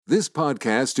This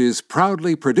podcast is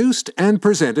proudly produced and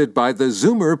presented by the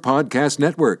Zoomer Podcast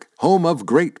Network, home of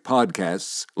great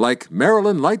podcasts like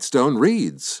Marilyn Lightstone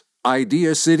Reads,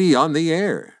 Idea City on the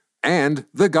Air, and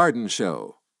The Garden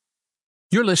Show.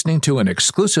 You're listening to an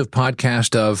exclusive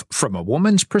podcast of From a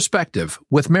Woman's Perspective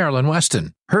with Marilyn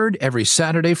Weston, heard every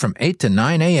Saturday from 8 to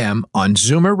 9 a.m. on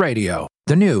Zoomer Radio,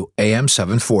 the new AM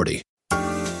 740.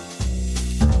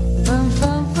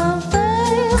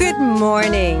 Good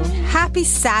morning. Happy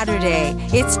Saturday.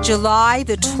 It's July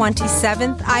the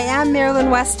 27th. I am Marilyn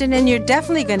Weston, and you're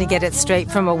definitely going to get it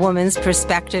straight from a woman's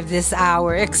perspective this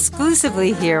hour,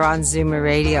 exclusively here on Zoomer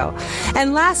Radio.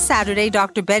 And last Saturday,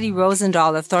 Dr. Betty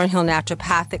Rosendahl of Thornhill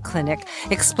Naturopathic Clinic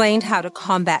explained how to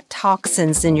combat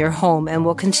toxins in your home, and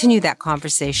we'll continue that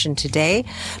conversation today.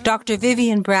 Dr.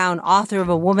 Vivian Brown, author of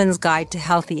A Woman's Guide to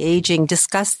Healthy Aging,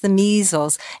 discussed the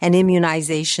measles and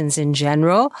immunizations in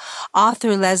general.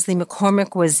 Author Leslie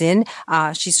McCormick was in.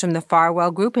 She's from the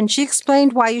Farwell Group, and she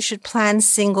explained why you should plan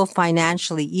single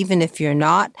financially, even if you're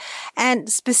not. And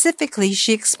specifically,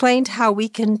 she explained how we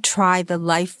can try the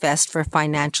Life Vest for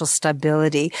financial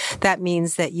stability. That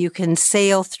means that you can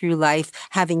sail through life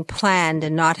having planned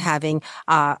and not having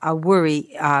a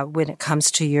worry when it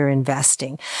comes to your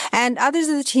investing. And others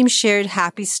of the team shared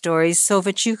happy stories so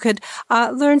that you could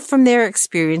learn from their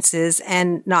experiences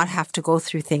and not have to go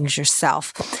through things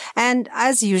yourself. And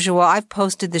as usual, I've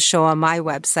posted the show on my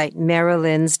website,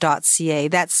 marilyns.ca.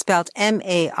 That's spelled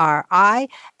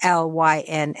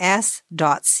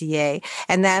MARILYNS.ca.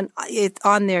 And then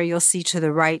on there, you'll see to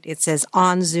the right, it says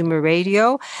On Zoomer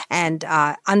Radio. And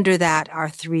under that are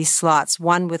 3 slots,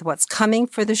 one with what's coming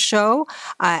for the show,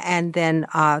 and then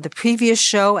the previous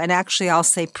show. And actually, I'll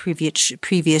say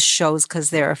previous shows because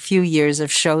there are a few years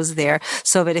of shows there.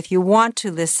 So that if you want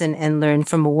to listen and learn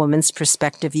from a woman's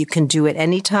perspective, you can do it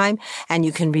anytime, and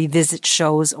you can revisit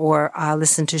shows or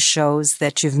listen to shows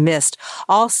that you've missed.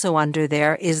 Also under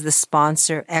there is the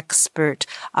sponsor expert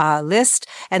list,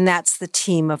 and that's the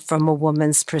team of From a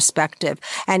Woman's Perspective.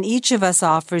 And each of us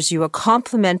offers you a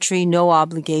complimentary, no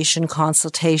obligation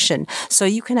consultation. So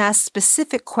you can ask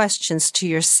specific questions to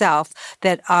yourself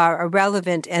that are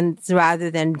relevant and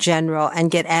rather than general, and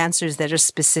get answers that are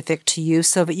specific to you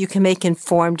so that you can make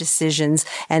informed decisions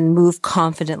and move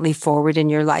confidently forward in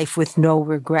your life with no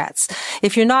regrets.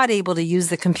 If you're not able to use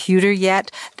the computer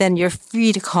yet, then you're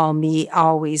free to call me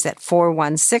always at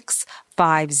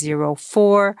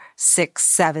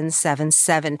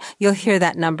 416-504-6777. You'll hear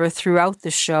that number throughout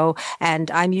the show,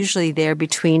 and I'm usually there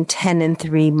between 10 and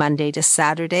 3 Monday to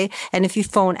Saturday. And if you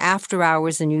phone after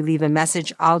hours and you leave a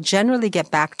message, I'll generally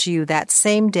get back to you that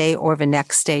same day or the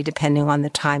next day, depending on the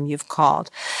time you've called.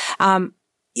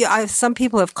 Some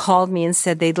people have called me and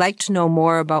said they'd like to know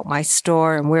more about my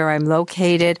store and where I'm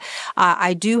located.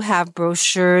 I do have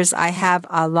brochures. I have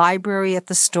a library at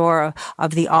the store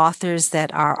of the authors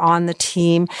that are on the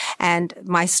team. And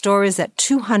my store is at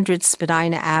 200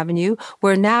 Spadina Avenue.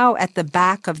 We're now at the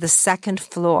back of the 2nd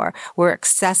floor. We're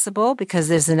accessible because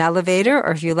there's an elevator,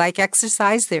 or if you like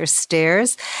exercise, there's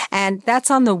stairs. And that's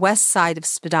on the west side of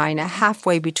Spadina,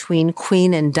 halfway between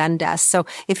Queen and Dundas. So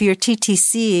if you're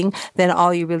TTCing, then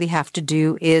all you really have to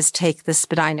do is take the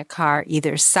Spadina car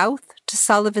either south to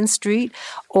Sullivan Street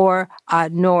or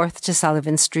north to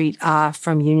Sullivan Street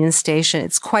from Union Station.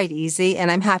 It's quite easy,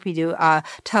 and I'm happy to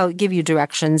give you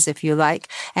directions if you like.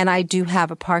 And I do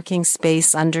have a parking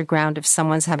space underground. If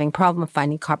someone's having problem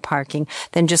finding car parking,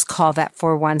 then just call that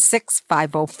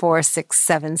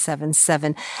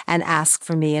 416-504-6777 and ask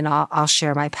for me, and I'll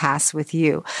share my pass with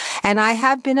you. And I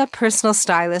have been a personal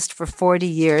stylist for 40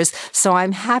 years, so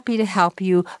I'm happy to help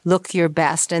you look your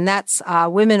best. And that's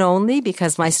women only,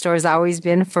 because my store is always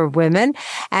been for women,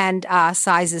 and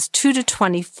sizes 2 to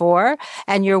 24.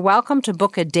 And you're welcome to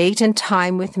book a date and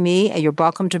time with me, and you're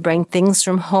welcome to bring things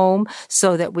from home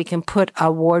so that we can put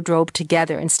a wardrobe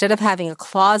together. Instead of having a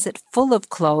closet full of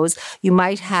clothes, you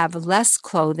might have less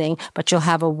clothing, but you'll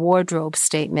have a wardrobe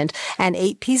statement. And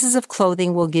 8 pieces of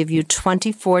clothing will give you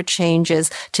 24 changes.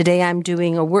 Today I'm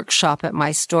doing a workshop at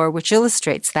my store which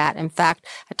illustrates that. In fact,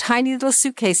 a tiny little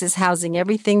suitcase is housing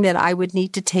everything that I would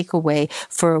need to take away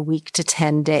for a week to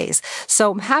 10 days.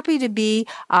 So I'm happy to be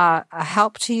a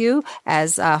help to you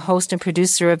as a host and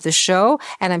producer of the show,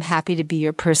 and I'm happy to be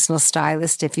your personal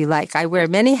stylist if you like. I wear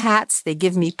many hats. They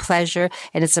give me pleasure,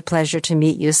 and it's a pleasure to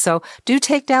meet you. So do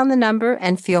take down the number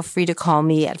and feel free to call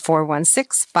me at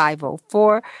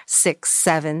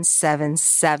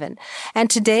 416-504-6777. And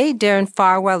today, Darren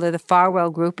Farwell of the Farwell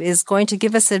Group is going to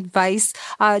give us advice.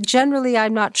 Generally,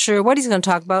 I'm not sure what he's going to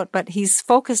talk about, but he's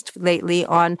focused lately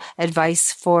on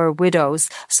advice for widows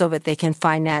so that they can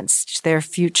finance their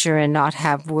future and not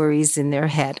have worries in their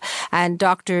head. And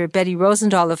Dr. Betty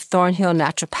Rosendahl of Thornhill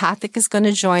Naturopathic is going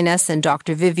to join us, and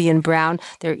Dr. Vivian Brown.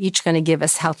 They're each going to give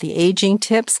us healthy aging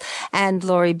tips. And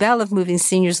Lori Bell of Moving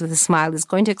Seniors with a Smile is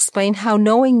going to explain how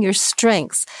knowing your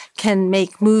strengths can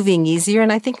make moving easier,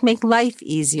 and I think make life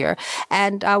easier.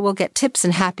 And we'll get tips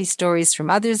and happy stories from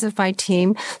others of my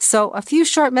team. So a few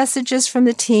short messages from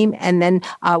the team, and then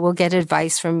we'll get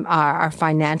advice from our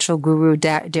financial guru,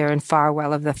 Darren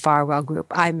Farwell of the Farwell Group.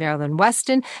 I'm Marilyn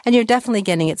Weston, and you're definitely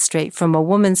getting it straight from a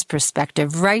woman's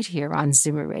perspective right here on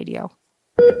Zoomer Radio.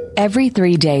 Every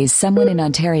 3 days, someone in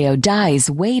Ontario dies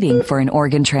waiting for an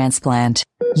organ transplant.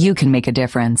 You can make a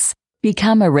difference.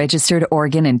 Become a registered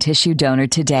organ and tissue donor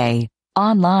today.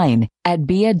 Online at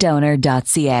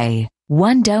beadonor.ca.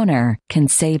 One donor can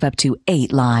save up to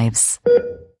 8 lives.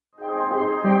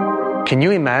 Can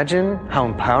you imagine how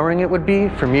empowering it would be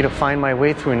for me to find my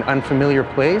way through an unfamiliar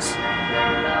place?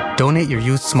 Donate your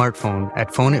used smartphone at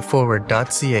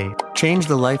phoneitforward.ca. Change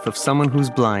the life of someone who's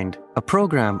blind. A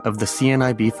program of the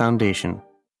CNIB Foundation.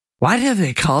 Why do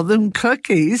they call them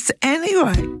cookies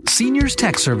anyway? Seniors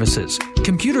Tech Services.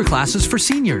 Computer classes for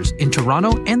seniors in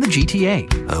Toronto and the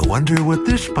GTA. I wonder what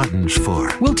this button's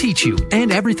for. We'll teach you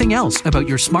and everything else about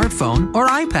your smartphone or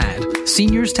iPad.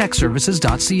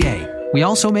 SeniorsTechServices.ca. We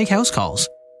also make house calls.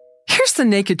 Here's the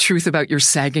naked truth about your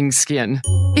sagging skin.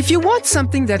 If you want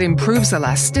something that improves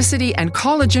elasticity and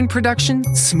collagen production,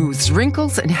 smooths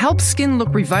wrinkles, and helps skin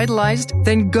look revitalized,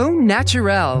 then go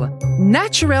Naturel.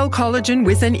 Naturel Collagen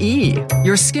with an E.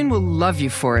 Your skin will love you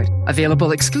for it.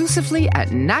 Available exclusively at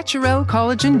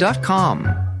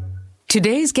naturelcollagen.com.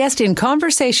 Today's guest in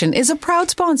conversation is a proud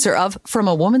sponsor of From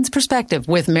a Woman's Perspective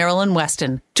with Marilyn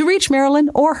Weston. To reach Marilyn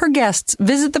or her guests,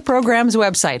 visit the program's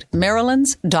website,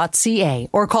 marilyns.ca,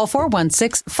 or call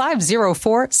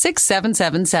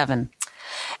 416-504-6777.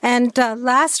 And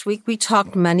last week we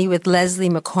talked money with Leslie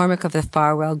McCormick of the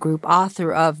Farwell Group,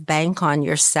 author of Bank on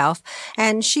Yourself.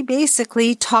 And she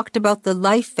basically talked about the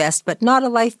life vest, but not a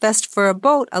life vest for a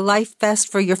boat, a life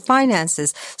vest for your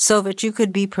finances, so that you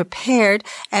could be prepared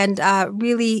and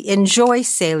really enjoy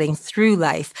sailing through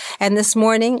life. And this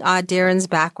morning, Darren's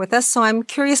back with us, so I'm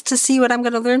curious to see what I'm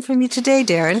going to learn from you today,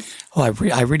 Darren. Well,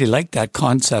 I really like that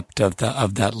concept of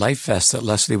that life vest that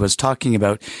Leslie was talking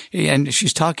about, and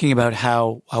she's talking about how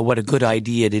what a good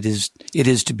idea it is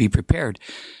to be prepared.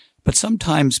 But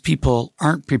sometimes people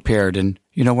aren't prepared, and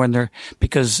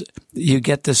because you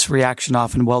get this reaction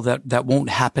often, well, that won't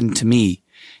happen to me.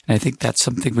 And I think that's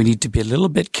something we need to be a little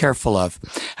bit careful of.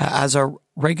 As our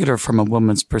regular From a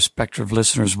Woman's Perspective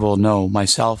listeners will know,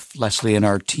 myself, Leslie, and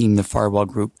our team, the Farwell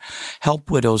Group,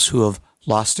 help widows who have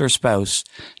lost their spouse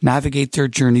navigate their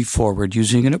journey forward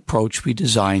using an approach we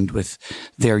designed with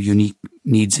their unique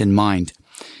needs in mind.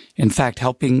 In fact,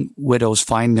 helping widows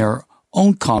find their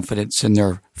own confidence in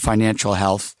their financial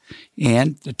health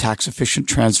and the tax-efficient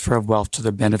transfer of wealth to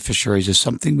their beneficiaries is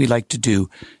something we like to do,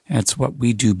 and it's what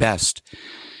we do best.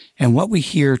 And what we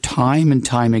hear time and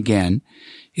time again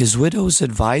is widows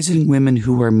advising women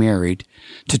who are married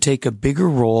to take a bigger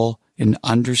role in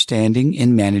understanding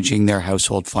and managing their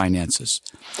household finances.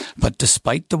 But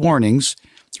despite the warnings,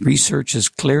 research is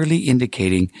clearly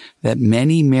indicating that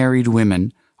many married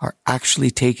women are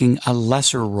actually taking a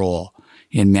lesser role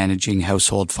in managing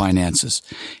household finances.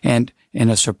 And in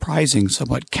a surprising,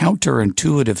 somewhat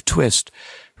counterintuitive twist,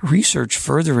 research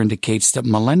further indicates that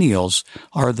millennials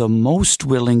are the most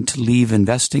willing to leave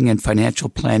investing and financial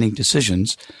planning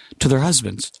decisions to their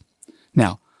husbands.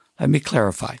 Now, let me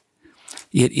clarify.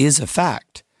 It is a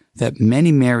fact that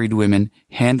many married women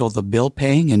handle the bill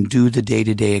paying and do the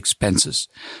day-to-day expenses,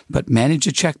 but manage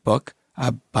a checkbook,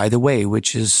 by the way,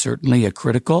 which is certainly a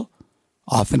critical,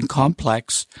 often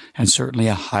complex, and certainly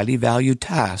a highly valued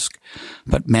task.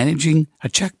 But managing a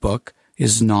checkbook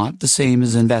is not the same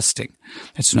as investing.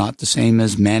 It's not the same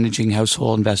as managing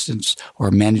household investments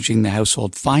or managing the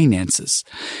household finances.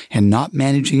 And not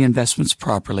managing investments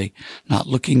properly, not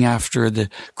looking after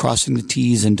crossing the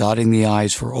T's and dotting the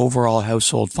I's for overall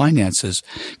household finances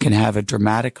can have a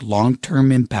dramatic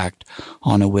long-term impact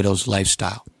on a widow's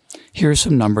lifestyle. Here are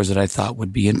some numbers that I thought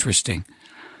would be interesting.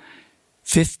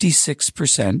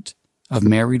 56% of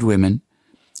married women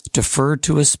defer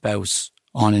to a spouse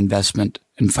on investment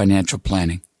and financial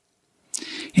planning.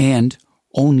 And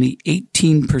only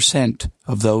 18%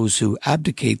 of those who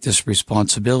abdicate this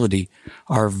responsibility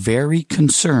are very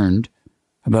concerned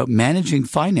about managing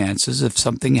finances if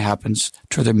something happens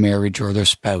to their marriage or their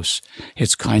spouse.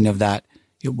 It's kind of that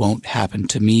it won't happen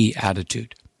to me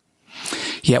attitude.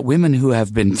 Yet women who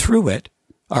have been through it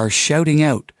are shouting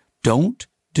out, don't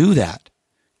do that.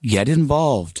 Get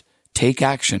involved. take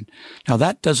action. Now,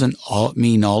 that doesn't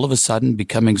mean all of a sudden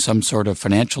becoming some sort of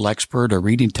financial expert or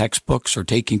reading textbooks or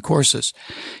taking courses.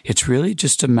 It's really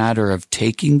just a matter of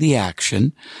taking the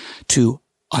action to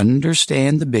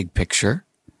understand the big picture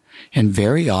and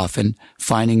very often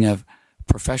finding a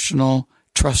professional,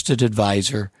 trusted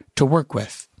advisor to work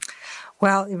with.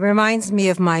 Well, it reminds me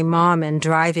of my mom and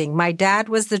driving. My dad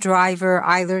was the driver.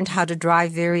 I learned how to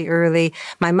drive very early.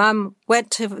 My mom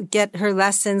went to get her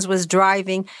lessons, was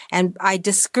driving, and I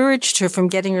discouraged her from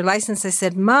getting her license. I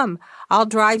said, Mom, I'll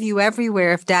drive you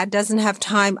everywhere. If Dad doesn't have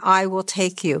time, I will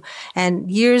take you.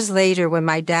 And years later, when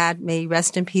my dad, may he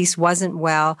rest in peace, wasn't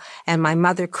well, and my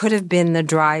mother could have been the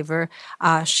driver,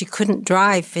 she couldn't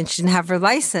drive and she didn't have her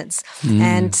license.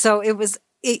 And so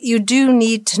you do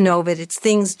need to know that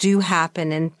things do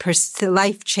happen and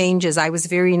life changes. I was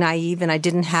very naive and I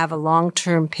didn't have a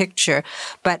long-term picture,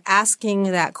 but asking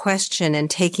that question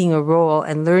and taking a role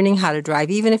and learning how to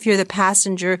drive, even if you're the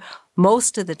passenger,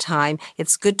 most of the time,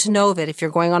 it's good to know that if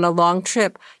you're going on a long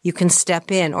trip, you can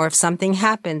step in, or if something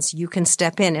happens, you can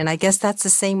step in. And I guess that's the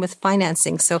same with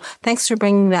financing. So thanks for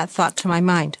bringing that thought to my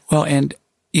mind. Well, and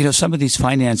some of these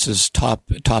finances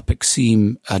topics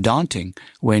seem daunting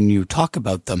when you talk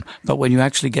about them, but when you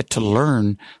actually get to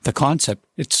learn the concept,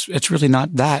 it's really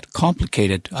not that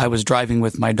complicated. I was driving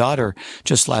with my daughter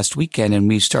just last weekend, and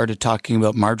we started talking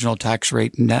about marginal tax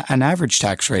rate and average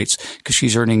tax rates because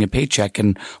she's earning a paycheck.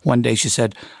 And one day she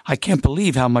said, I can't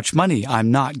believe how much money I'm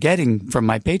not getting from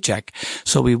my paycheck.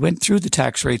 So we went through the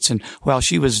tax rates, and while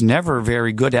she was never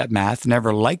very good at math,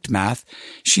 never liked math,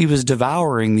 she was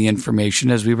devouring the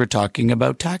information as we were talking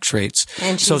about tax rates.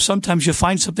 So sometimes you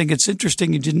find something that's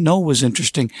interesting you didn't know was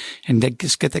interesting, and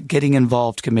getting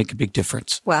involved can make a big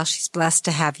difference. Well, she's blessed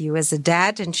to have you as a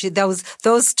dad, and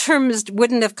those terms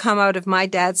wouldn't have come out of my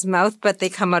dad's mouth, but they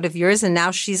come out of yours, and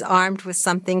now she's armed with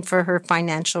something for her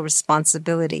financial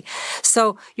responsibility.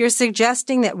 So you're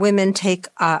suggesting that women take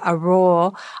a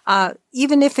role,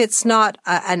 even if it's not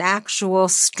an actual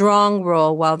strong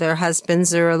role while their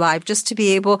husbands are alive, just to be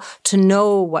able to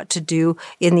know what to do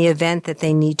in the event that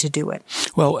they need to do it.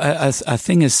 Well, a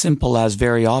thing as simple as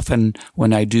very often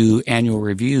when I do annual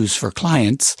reviews for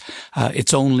clients,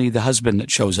 it's only the husband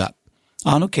that shows up.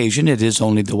 On occasion, it is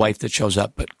only the wife that shows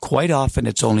up, but quite often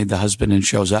it's only the husband that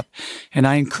shows up. And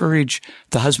I encourage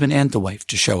the husband and the wife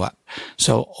to show up.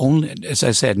 So only, as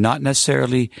I said, not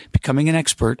necessarily becoming an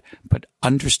expert, but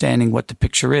understanding what the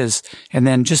picture is. And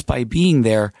then just by being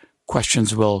there,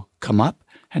 questions will come up,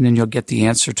 and then you'll get the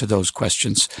answer to those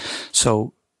questions.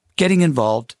 So getting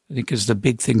involved, I think, is the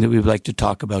big thing that we would like to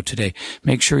talk about today.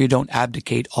 Make sure you don't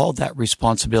abdicate all that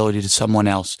responsibility to someone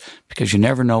else, because you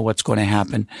never know what's going to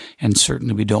happen. And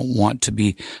certainly we don't want to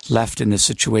be left in the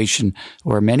situation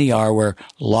where many are, where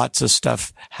lots of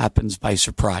stuff happens by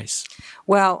surprise.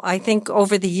 Well, I think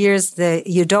over the years,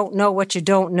 you don't know what you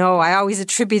don't know. I always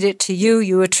attribute it to you.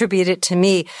 You attribute it to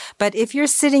me. But if you're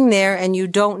sitting there and you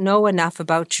don't know enough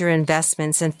about your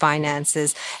investments and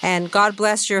finances, and God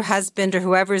bless your husband or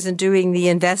whoever's doing the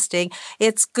investing,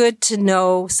 it's good to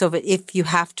know so that if you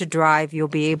have to drive, you'll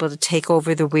be able to take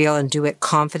over the wheel and do it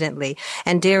confidently.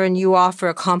 And Darren, you offer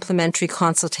a complimentary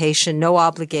consultation, no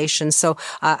obligation. So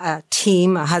a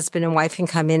team, a husband and wife, can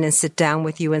come in and sit down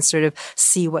with you and sort of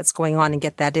see what's going on and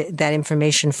get that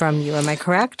information from you. Am I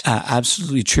correct?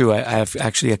 Absolutely true. I have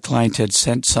actually, a client had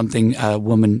sent something, a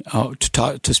woman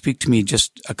to speak to me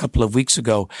just a couple of weeks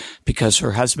ago because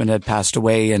her husband had passed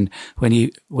away, and when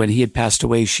he had passed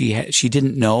away, she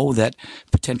didn't know that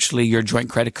potentially your joint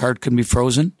credit card could be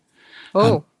frozen.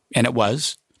 Oh, and it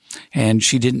was, and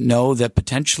she didn't know that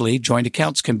potentially joint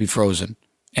accounts can be frozen.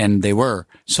 And they were.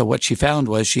 So what she found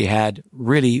was she had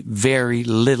really very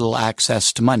little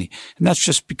access to money. And that's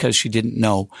just because she didn't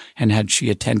know. And had she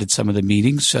attended some of the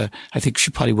meetings, I think she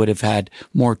probably would have had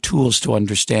more tools to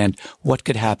understand what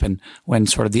could happen when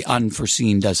sort of the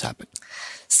unforeseen does happen.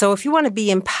 So if you want to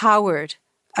be empowered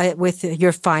with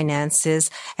your finances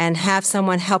and have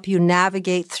someone help you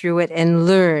navigate through it and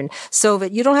learn, so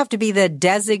that you don't have to be the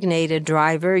designated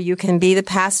driver. You can be the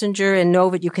passenger and know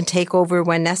that you can take over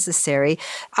when necessary.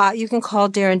 You can call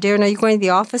Darren. Darren, are you going to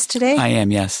the office today? I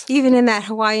am, yes. Even in that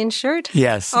Hawaiian shirt?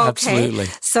 Yes, okay. Absolutely.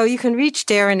 So you can reach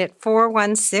Darren at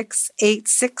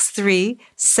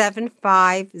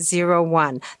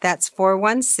 416-863-7501. That's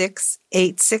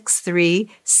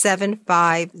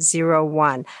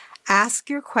 416-863-7501. Ask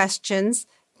your questions,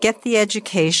 get the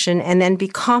education, and then be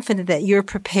confident that you're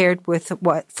prepared with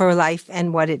what for life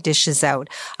and what it dishes out.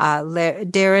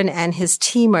 Darren and his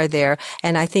team are there,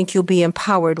 and I think you'll be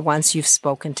empowered once you've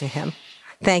spoken to him.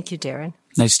 Thank you, Darren.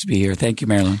 Nice to be here. Thank you,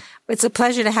 Marilyn. It's a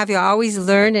pleasure to have you. I always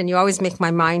learn and you always make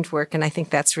my mind work, and I think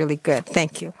that's really good.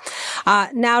 Thank you.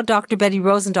 Now Dr. Betty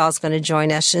Rosendahl is going to join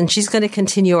us, and she's going to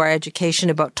continue our education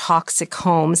about toxic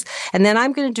homes. And then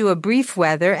I'm going to do a brief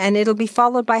weather, and it'll be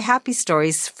followed by happy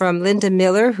stories from Linda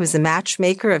Miller, who's a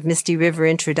matchmaker of Misty River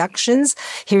Introductions,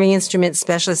 hearing instrument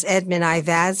specialist Edmund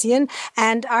Ivazian,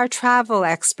 and our travel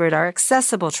expert, our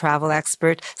accessible travel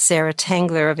expert, Sarah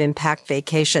Tengler of Impact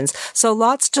Vacations. So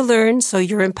lots to learn, so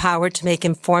you're empowered to make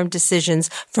informed decisions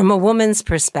from a woman's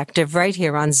perspective right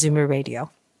here on Zoomer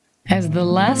Radio. As the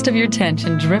last of your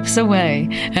tension drips away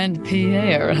and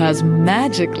Pierre has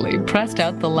magically pressed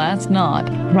out the last knot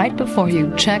right before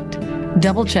you checked,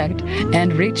 double-checked,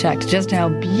 and rechecked just how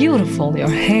beautiful your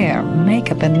hair,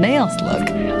 makeup, and nails look,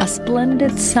 a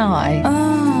splendid sigh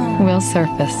will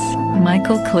surface.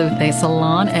 Michael Cluthe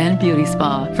Salon and Beauty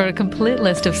Spa. For a complete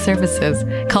list of services,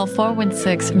 call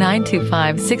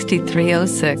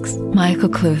 416-925-6306. Michael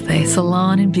Cluthe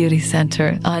Salon and Beauty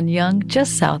Center on Yonge,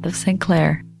 just south of St.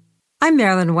 Clair. I'm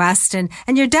Marilyn Weston,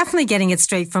 and you're definitely getting it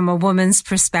straight from a woman's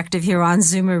perspective here on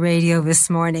Zoomer Radio this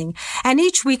morning. And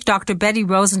each week, Dr. Betty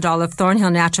Rosendahl of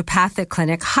Thornhill Naturopathic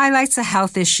Clinic highlights a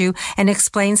health issue and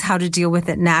explains how to deal with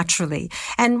it naturally.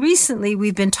 And recently,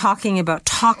 we've been talking about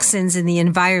toxins in the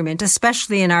environment,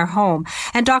 especially in our home.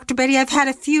 And Dr. Betty, I've had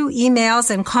a few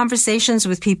emails and conversations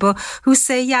with people who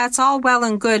say, yeah, it's all well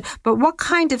and good, but what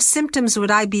kind of symptoms would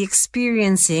I be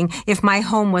experiencing if my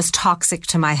home was toxic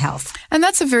to my health? And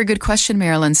that's a very good question,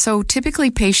 Marilyn. So typically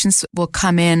patients will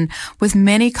come in with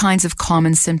many kinds of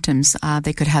common symptoms.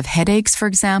 They could have headaches, for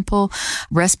example,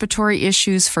 respiratory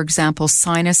issues, for example,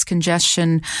 sinus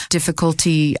congestion,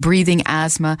 difficulty breathing,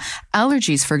 asthma,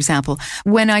 allergies, for example.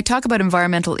 When I talk about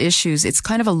environmental issues, it's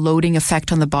kind of a loading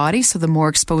effect on the body. So the more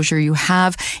exposure you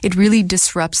have, it really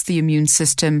disrupts the immune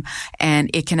system, and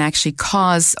it can actually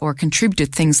cause or contribute to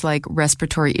things like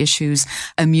respiratory issues,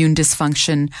 immune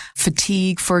dysfunction,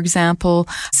 fatigue, for example,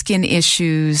 skin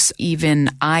issues, even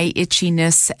eye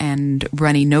itchiness and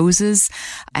runny noses,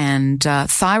 and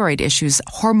thyroid issues,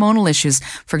 hormonal issues,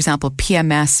 for example,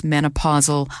 PMS,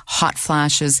 menopausal, hot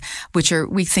flashes, which are,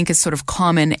 we think, is sort of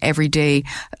common everyday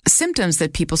symptoms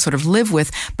that people sort of live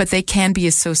with, but they can be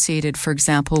associated, for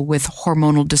example, with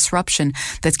hormonal disruption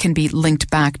that can be linked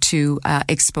back to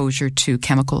exposure to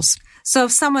chemicals. So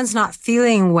if someone's not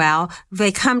feeling well,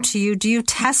 they come to you. Do you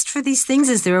test for these things?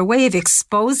 Is there a way of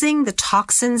exposing the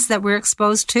toxins that we're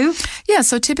exposed to? Yeah,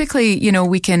 so typically,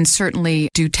 we can certainly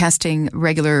do testing,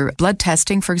 regular blood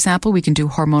testing, for example. We can do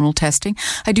hormonal testing.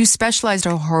 I do specialized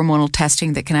hormonal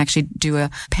testing that can actually do a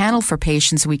panel for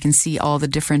patients so we can see all the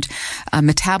different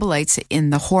metabolites in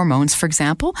the hormones, for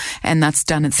example, and that's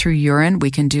done through urine.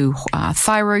 We can do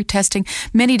thyroid testing,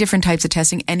 many different types of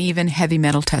testing, and even heavy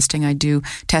metal testing. I do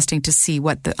testing to see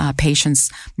what the patient's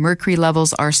mercury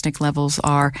levels, arsenic levels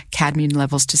are, cadmium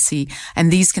levels to see.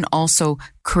 And these can also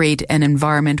create an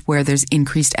environment where there's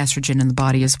increased estrogen in the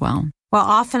body as well. Well,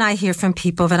 often I hear from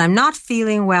people that I'm not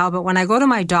feeling well, but when I go to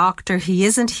my doctor, he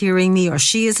isn't hearing me or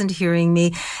she isn't hearing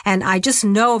me, and I just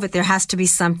know that there has to be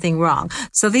something wrong.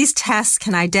 So these tests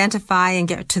can identify and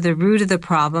get to the root of the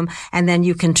problem, and then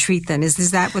you can treat them.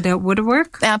 Is that would it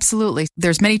work? Absolutely.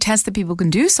 There's many tests that people can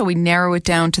do, so we narrow it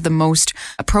down to the most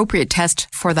appropriate test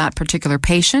for that particular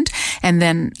patient, and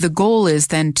then the goal is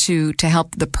then to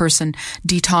help the person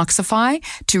detoxify,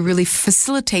 to really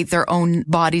facilitate their own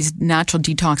body's natural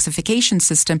detoxification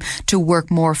system to work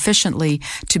more efficiently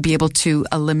to be able to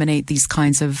eliminate these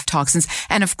kinds of toxins.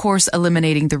 And of course,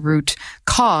 eliminating the root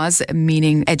cause,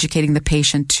 meaning educating the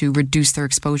patient to reduce their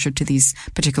exposure to these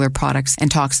particular products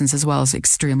and toxins as well, is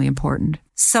extremely important.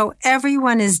 So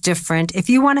everyone is different. If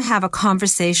you want to have a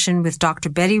conversation with Dr.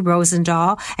 Betty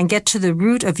Rosendahl and get to the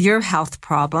root of your health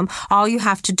problem, all you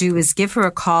have to do is give her a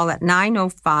call at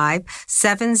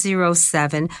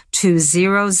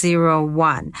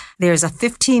 905-707-2001. There's a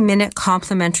 15-minute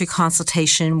complimentary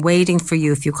consultation waiting for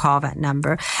you if you call that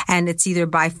number, and it's either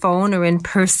by phone or in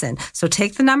person. So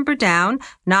take the number down,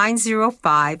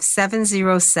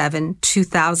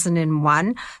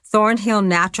 905-707-2001.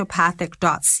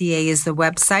 ThornhillNaturopathic.ca is the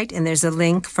website, and there's a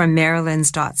link from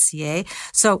Marylands.ca.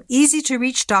 So easy to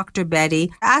reach Dr.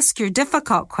 Betty. Ask your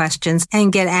difficult questions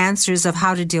and get answers of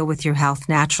how to deal with your health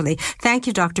naturally. Thank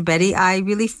you, Dr. Betty. I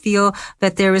really feel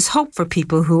that there is hope for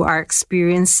people who are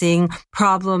experiencing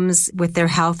problems with their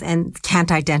health and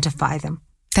can't identify them.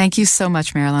 Thank you so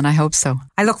much, Marilyn. I hope so.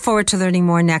 I look forward to learning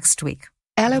more next week.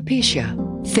 Alopecia,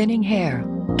 thinning hair,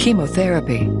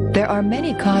 chemotherapy. There are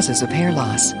many causes of hair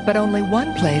loss, but only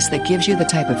one place that gives you the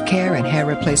type of care and hair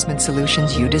replacement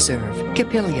solutions you deserve.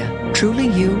 Capilia, Truly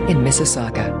You in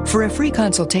Mississauga. For a free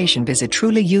consultation, visit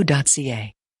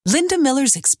trulyu.ca. Linda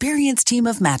Miller's experienced team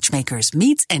of matchmakers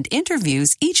meets and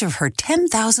interviews each of her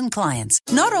 10,000 clients.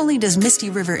 Not only does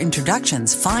Misty River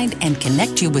Introductions find and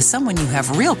connect you with someone you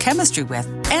have real chemistry with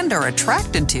and are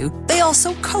attracted to, they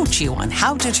also coach you on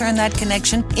how to turn that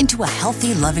connection into a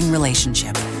healthy, loving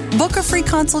relationship. Book a free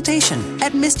consultation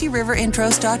at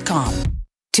MistyRiverIntros.com.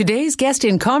 Today's guest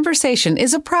in conversation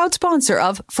is a proud sponsor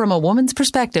of From a Woman's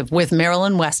Perspective with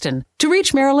Marilyn Weston. To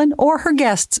reach Marilyn or her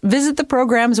guests, visit the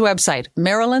program's website,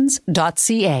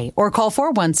 marilyns.ca, or call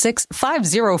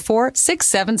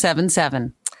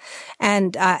 416-504-6777.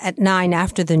 And at 9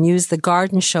 after the news, the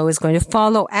garden show is going to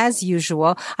follow as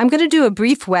usual. I'm going to do a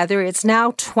brief weather. It's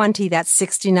now 20, that's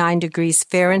 69 degrees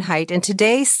Fahrenheit. And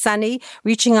today, sunny,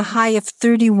 reaching a high of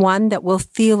 31 that will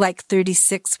feel like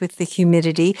 36 with the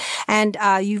humidity, and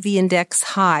UV index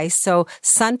high. So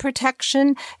sun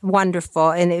protection, wonderful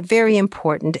and very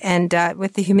important. And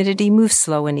with the humidity, move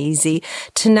slow and easy.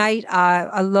 Tonight,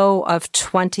 a low of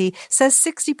 20, says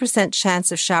 60%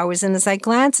 chance of showers. And as I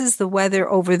glances the weather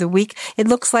over the week, it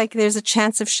looks like there's a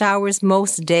chance of showers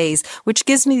most days, which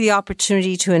gives me the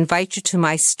opportunity to invite you to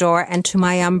my store and to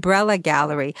my umbrella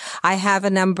gallery. I have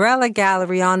an umbrella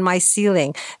gallery on my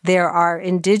ceiling. There are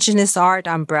indigenous art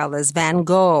umbrellas, Van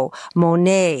Gogh,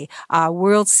 Monet,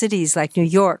 world cities like New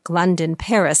York, London,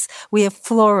 Paris. We have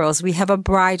florals. We have a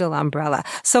bridal umbrella.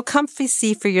 So comfy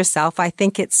see for yourself. I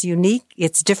think it's unique,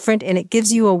 it's different, and it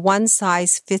gives you a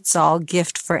one-size-fits-all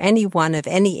gift for anyone of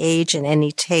any age and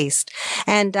any taste.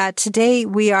 And today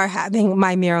we are having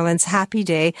my Marilyn's Happy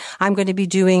Day. I'm going to be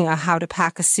doing a how to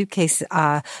pack a suitcase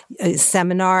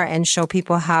seminar and show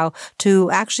people how to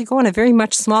actually go in a very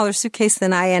much smaller suitcase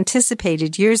than I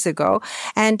anticipated years ago.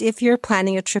 And if you're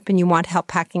planning a trip and you want help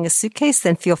packing a suitcase,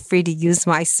 then feel free to use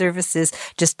my services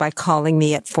just by calling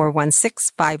me at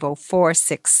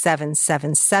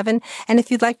 416-504-6777. And if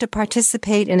you'd like to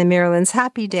participate in a Marilyn's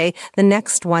Happy Day, the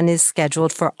next one is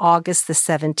scheduled for August the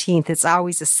 17th. It's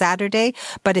always a Saturday,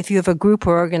 but if you have a group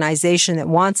or organization that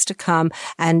wants to come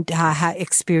and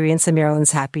experience a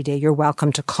Marilyn's Happy Day, you're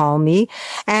welcome to call me.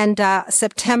 And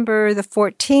September the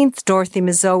 14th, Dorothy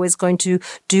Mazeau is going to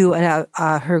do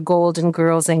her Golden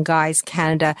Girls and Guys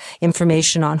Canada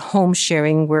information on home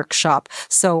sharing workshop.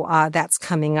 So that's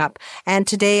coming up. And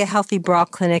today, a Healthy Bra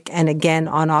Clinic, and again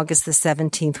on August the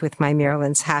 17th with my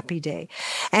Marilyn's Happy Day.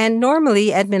 And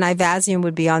normally, Edmund Ivazian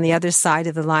would be on the other side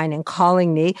of the line and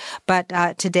calling me, but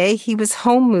today he was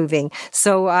home moving.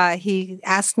 So he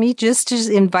asked me just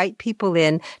to invite people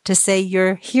in to say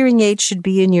your hearing aid should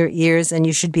be in your ears and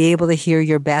you should be able to hear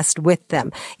your best with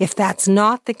them. If that's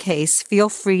not the case, feel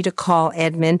free to call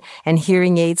Edmund and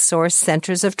Hearing Aid Source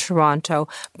Centers of Toronto.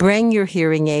 Bring your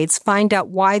hearing aids. Find out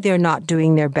why they're not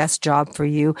doing their best job for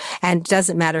you. And it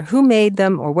doesn't matter who made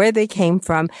them or where they came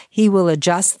from. He will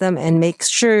adjust them and make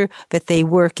sure that they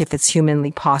work if it's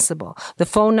humanly possible. The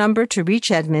phone number to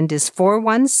reach Edmund is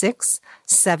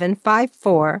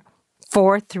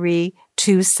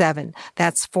 416-754-4327.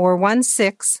 That's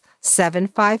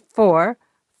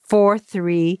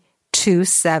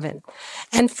 416-754-4327.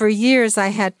 And for years, I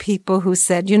had people who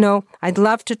said, you know, I'd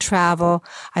love to travel.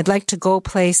 I'd like to go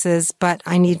places, but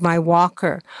I need my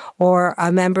walker. Or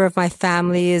a member of my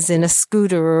family is in a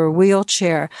scooter or a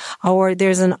wheelchair. Or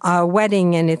there's a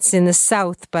wedding and it's in the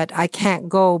south, but I can't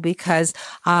go because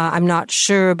I'm not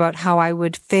sure about how I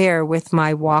would fare with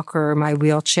my walker or my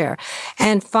wheelchair.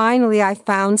 And finally, I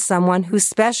found someone who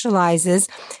specializes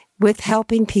with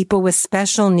helping people with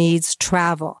special needs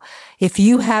travel. If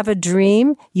you have a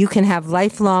dream, you can have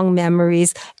lifelong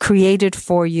memories created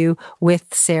for you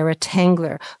with Sarah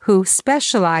Tengler, who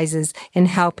specializes in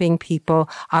helping people.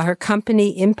 Her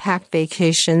company, Impact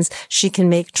Vacations, she can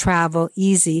make travel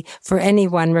easy for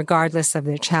anyone regardless of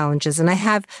their challenges. And I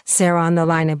have Sarah on the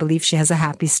line. I believe she has a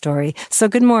happy story. So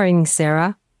good morning,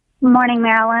 Sarah. Good morning,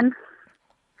 Marilyn.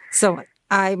 So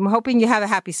I'm hoping you have a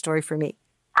happy story for me.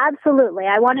 Absolutely.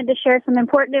 I wanted to share some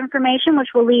important information which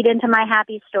will lead into my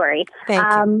happy story. Thank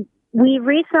you. We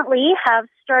recently have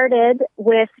started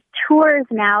with tours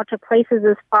now to places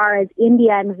as far as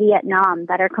India and Vietnam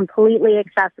that are completely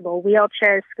accessible.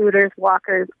 Wheelchairs, scooters,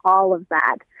 walkers, all of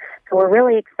that. So we're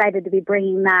really excited to be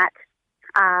bringing that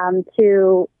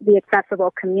to the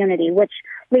accessible community, which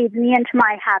leads me into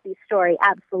my happy story.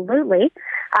 Absolutely.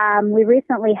 We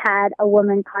recently had a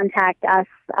woman contact us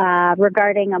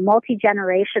regarding a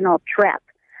multi-generational trip.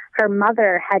 Her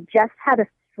mother had just had a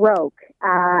stroke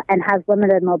and has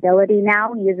limited mobility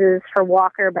now, uses her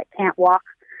walker but can't walk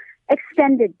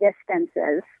extended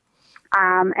distances.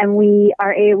 And we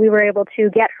were able to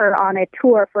get her on a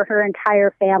tour for her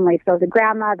entire family. So the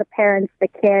grandma, the parents, the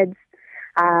kids,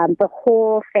 the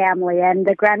whole family. And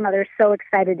the grandmother's so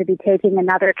excited to be taking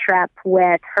another trip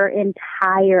with her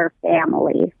entire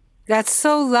family. That's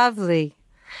so lovely.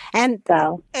 And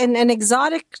in an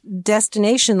exotic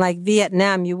destination like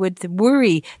Vietnam, you would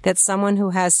worry that someone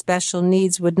who has special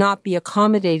needs would not be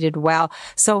accommodated well.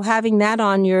 So having that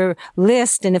on your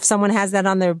list, and if someone has that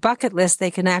on their bucket list,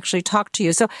 they can actually talk to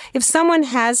you. So if someone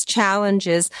has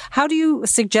challenges, how do you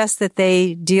suggest that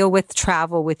they deal with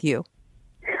travel with you?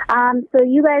 So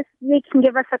you can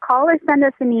give us a call or send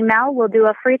us an email. We'll do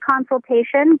a free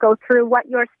consultation, go through what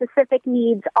your specific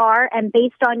needs are, and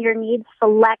based on your needs,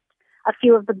 select a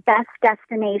few of the best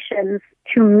destinations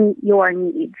to meet your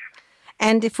needs.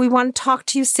 And if we want to talk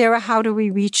to you, Sarah, how do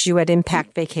we reach you at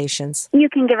Impact Vacations? You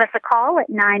can give us a call at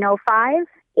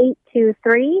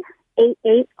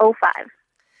 905-823-8805.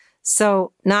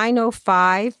 So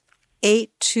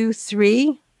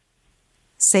 905-823,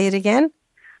 say it again?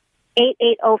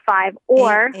 8805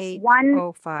 or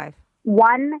 8805.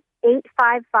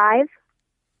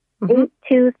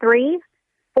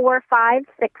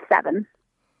 1-855-823-4567.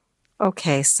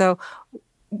 Okay, so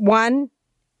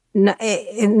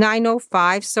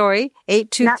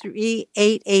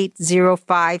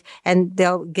 823-8805, and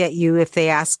they'll get you if they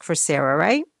ask for Sarah,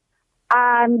 right?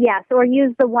 Yes, or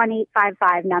use the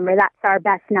 1-855 number. That's our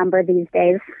best number these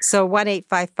days. So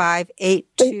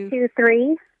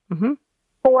 1-855-823.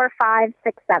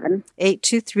 4567.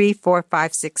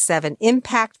 823-4567.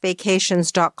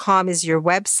 ImpactVacations.com is your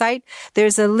website.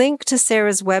 There's a link to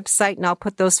Sarah's website, and I'll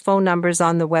put those phone numbers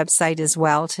on the website as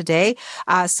well today.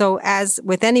 So as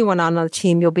with anyone on the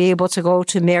team, you'll be able to go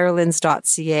to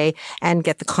marilyns.ca and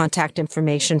get the contact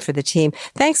information for the team.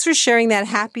 Thanks for sharing that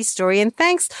happy story, and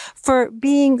thanks for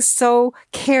being so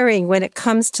caring when it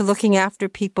comes to looking after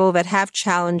people that have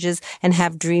challenges and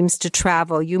have dreams to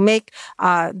travel. You make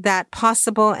that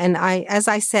possible. And as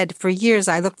I said, for years,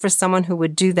 I looked for someone who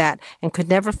would do that and could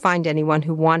never find anyone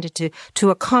who wanted to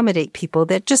accommodate people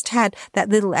that just had that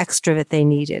little extra that they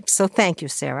needed. So thank you,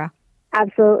 Sarah.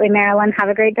 Absolutely, Marilyn. Have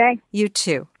a great day. You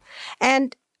too.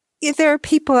 And if there are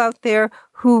people out there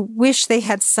who wish they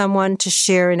had someone to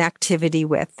share an activity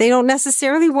with. They don't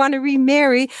necessarily want to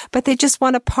remarry, but they just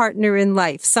want a partner in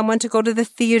life, someone to go to the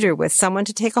theater with, someone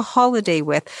to take a holiday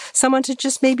with, someone to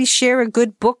just maybe share a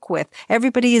good book with.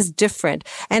 Everybody is different.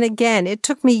 And again, it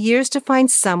took me years to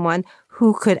find someone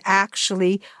who could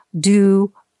actually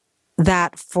do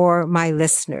that for my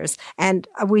listeners. And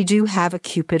we do have a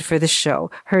Cupid for the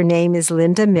show. Her name is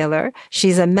Linda Miller.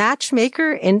 She's a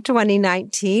matchmaker in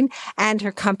 2019, and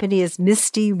her company is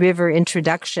Misty River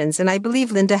Introductions. And I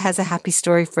believe Linda has a happy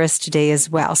story for us today as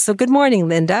well. So good morning,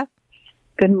 Linda.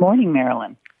 Good morning,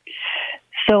 Marilyn.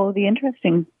 So the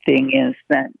interesting thing is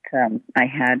that I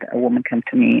had a woman come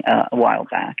to me a while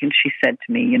back, and she said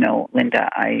to me, Linda,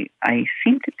 I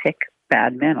seem to pick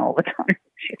bad men all the time.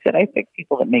 She said, I pick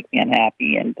people that make me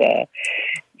unhappy, and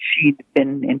she'd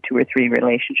been in 2 or 3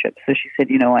 relationships. So she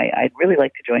said, I'd really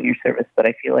like to join your service, but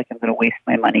I feel like I'm going to waste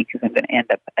my money because I'm going to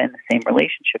end up in the same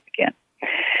relationship again.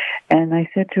 And I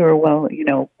said to her, well,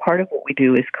 part of what we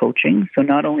do is coaching. So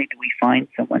not only do we find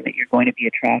someone that you're going to be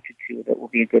attracted to that will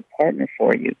be a good partner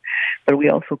for you, but we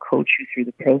also coach you through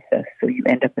the process so you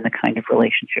end up in the kind of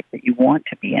relationship that you want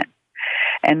to be in.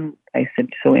 And I said,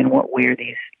 so in what way are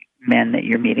these men that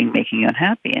you're meeting making you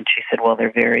unhappy? And she said, well,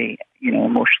 they're very,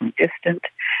 emotionally distant.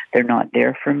 They're not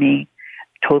there for me,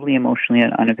 totally emotionally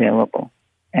unavailable.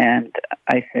 And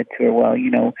I said to her, well,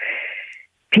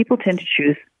 people tend to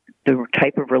choose the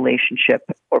type of relationship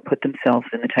or put themselves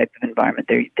in the type of environment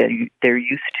they're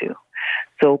used to.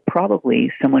 So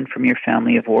probably someone from your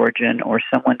family of origin or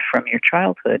someone from your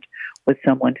childhood was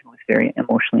someone who was very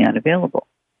emotionally unavailable.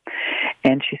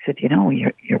 And she said,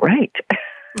 you're right.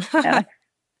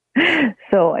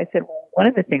 So I said, well, one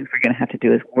of the things we're going to have to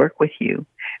do is work with you,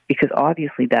 because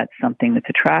obviously that's something that's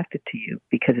attracted to you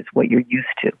because it's what you're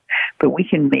used to. But we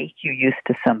can make you used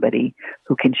to somebody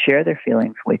who can share their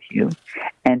feelings with you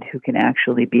and who can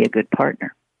actually be a good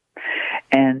partner.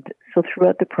 And so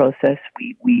throughout the process,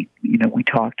 we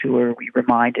talked to her, we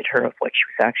reminded her of what she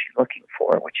was actually looking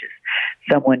for, which is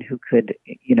someone who could,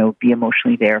 be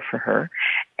emotionally there for her.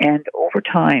 And over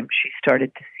time, she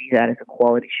started to see that as a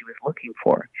quality she was looking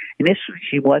for. Initially,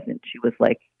 she wasn't. She was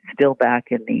still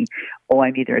back in the,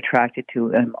 I'm either attracted to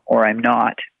him or I'm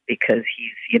not, because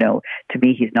he's, to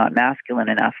me, he's not masculine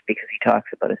enough because he talks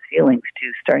about his feelings,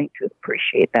 to starting to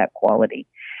appreciate that quality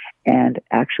and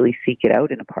actually seek it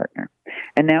out in a partner.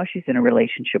 And now she's in a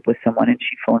relationship with someone, and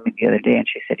she phoned me the other day and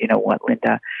she said, you know what,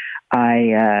 Linda,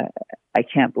 I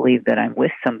can't believe that I'm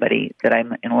with somebody that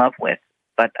I'm in love with,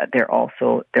 but they're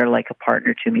like a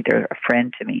partner to me. They're a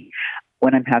friend to me.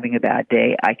 when I'm having a bad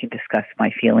day, I can discuss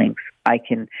my feelings.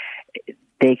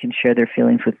 They can share their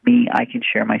feelings with me. I can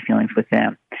share my feelings with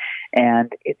them.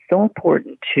 And it's so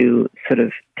important to sort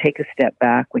of take a step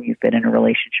back when you've been in a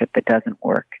relationship that doesn't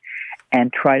work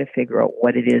and try to figure out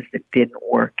what it is that didn't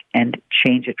work and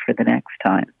change it for the next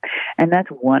time. And that's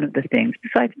one of the things,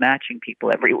 besides matching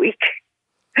people every week.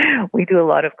 We do a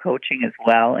lot of coaching as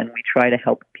well, and we try to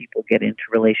help people get into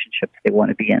relationships they want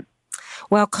to be in.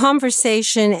 Well,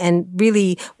 conversation and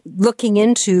really looking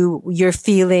into your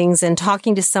feelings and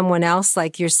talking to someone else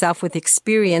like yourself with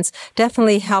experience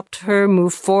definitely helped her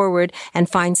move forward and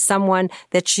find someone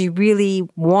that she really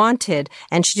wanted.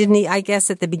 And she didn't, I guess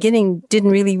at the beginning,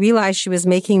 didn't really realize she was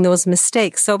making those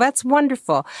mistakes. So that's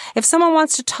wonderful. If someone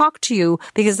wants to talk to you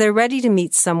because they're ready to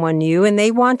meet someone new and they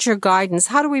want your guidance,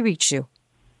 how do we reach you?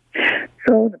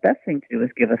 So the best thing to do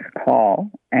is give us a call,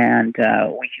 and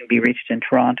we can be reached in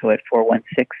Toronto at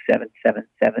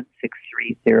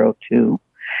 416-777-6302.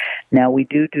 Now, we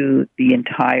do the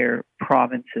entire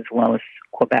province as well as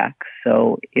Quebec.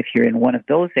 So if you're in one of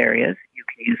those areas, you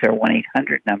can use our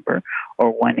 1-800 number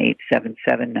or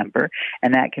 1-877 number,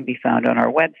 and that can be found on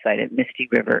our website at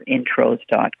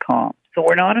mistyriverintro's.com. So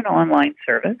we're not an online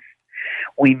service.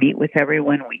 We meet with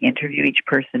everyone. We interview each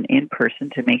person in person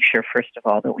to make sure, first of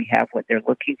all, that we have what they're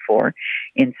looking for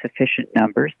in sufficient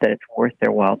numbers, that it's worth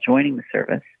their while joining the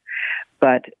service.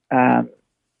 But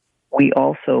we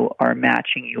also are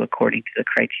matching you according to the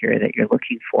criteria that you're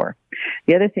looking for.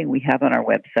 The other thing we have on our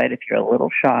website, if you're a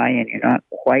little shy and you're not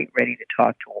quite ready to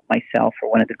talk to myself or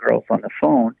one of the girls on the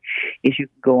phone, is you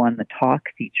can go on the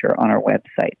talk feature on our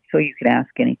website. So you can ask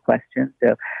any questions.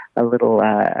 A little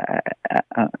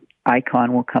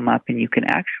icon will come up and you can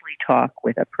actually talk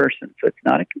with a person. So it's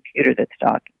not a computer that's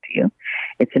talking to you.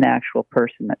 It's an actual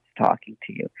person that's talking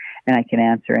to you. And I can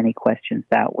answer any questions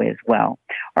that way as well.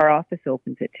 Our office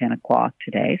opens at 10 o'clock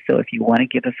today. So if you want to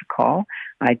give us a call,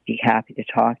 I'd be happy to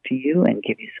talk to you and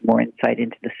give you some more insight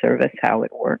into the service, how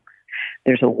it works.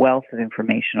 There's a wealth of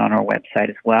information on our website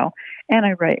as well. And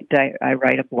I write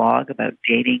a blog about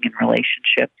dating and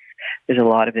relationships. There's a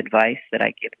lot of advice that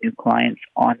I give new clients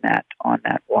on that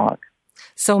blog.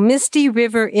 So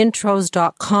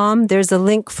mistyriverintro's.com. There's a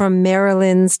link from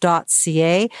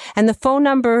marilyns.ca. And the phone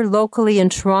number locally in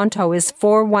Toronto is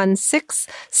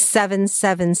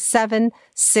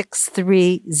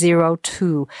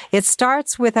 416-777-6302. It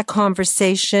starts with a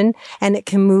conversation and it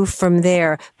can move from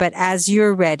there. But as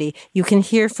you're ready, you can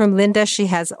hear from Linda. She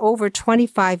has over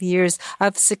 25 years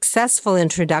of successful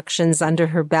introductions under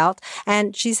her belt,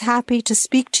 and she's happy to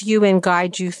speak to you and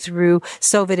guide you through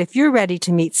so that if you're ready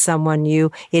to meet someone new,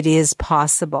 it is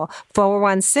possible.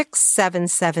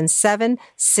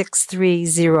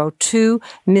 416-777-6302.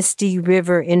 Misty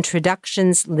River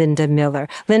Introductions, Linda Miller.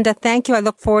 Linda, thank you. I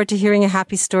look forward to hearing a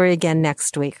happy story again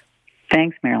next week.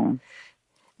 Thanks, Marilyn.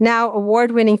 Now,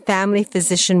 award-winning family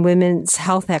physician, women's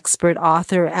health expert,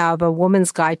 author of A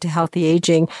Woman's Guide to Healthy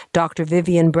Aging, Dr.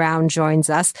 Vivian Brown joins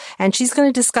us, and she's going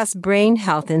to discuss brain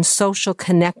health and social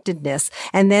connectedness.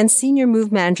 And then Senior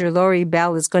Move Manager Lori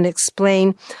Bell is going to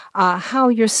explain how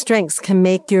your strengths can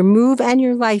make your move and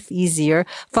your life easier,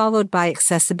 followed by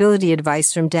accessibility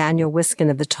advice from Daniel Wiskin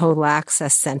of the Total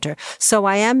Access Center. So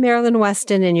I am Marilyn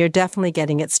Weston, and you're definitely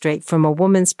getting it straight from a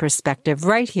woman's perspective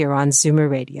right here on Zoomer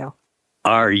Radio.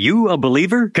 Are you a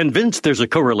believer? Convinced there's a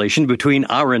correlation between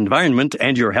our environment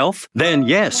and your health? Then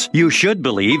yes, you should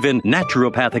believe in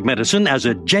naturopathic medicine as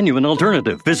a genuine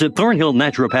alternative. Visit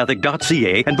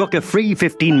thornhillnaturopathic.ca and book a free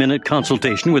 15-minute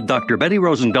consultation with Dr. Betty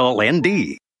Rosendahl,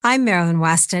 ND. I'm Marilyn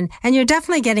Weston, and you're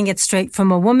definitely getting it straight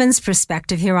from a woman's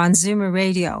perspective here on Zoomer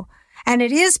Radio. And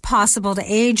it is possible to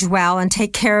age well and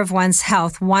take care of one's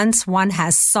health once one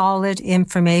has solid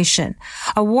information.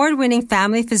 Award-winning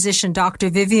family physician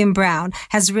Dr. Vivian Brown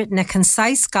has written a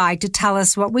concise guide to tell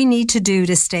us what we need to do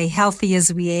to stay healthy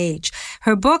as we age.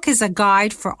 Her book is a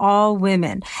guide for all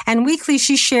women, and weekly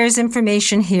she shares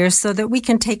information here so that we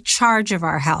can take charge of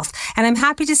our health. And I'm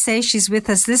happy to say she's with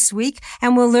us this week,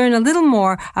 and we'll learn a little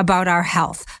more about our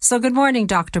health. So good morning,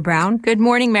 Dr. Brown. Good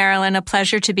morning, Marilyn. A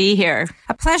pleasure to be here.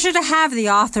 A pleasure to have the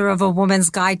author of A Woman's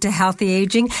Guide to Healthy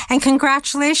Aging, and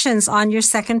congratulations on your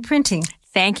second printing.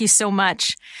 Thank you so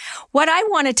much. What I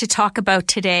wanted to talk about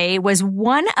today was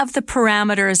one of the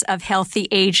parameters of healthy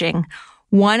aging,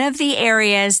 one of the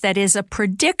areas that is a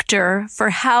predictor for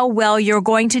how well you're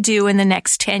going to do in the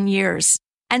next 10 years.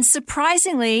 And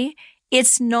surprisingly,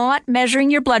 it's not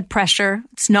measuring your blood pressure.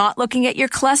 It's not looking at your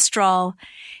cholesterol.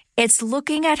 It's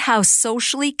looking at how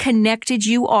socially connected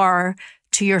you are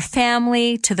to your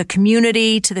family, to the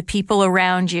community, to the people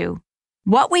around you.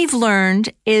 What we've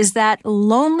learned is that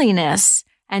loneliness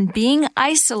and being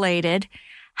isolated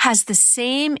has the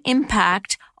same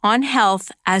impact on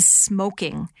health as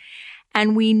smoking.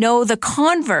 And we know the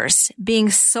converse,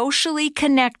 being socially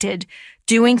connected,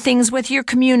 doing things with your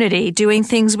community, doing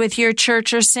things with your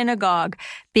church or synagogue,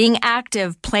 being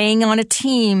active, playing on a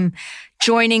team,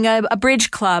 joining a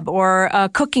bridge club or a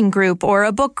cooking group or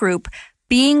a book group,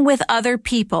 being with other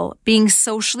people, being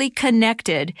socially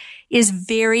connected is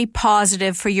very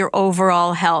positive for your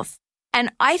overall health.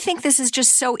 And I think this is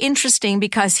just so interesting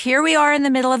because here we are in the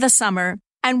middle of the summer.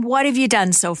 And what have you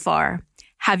done so far?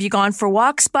 Have you gone for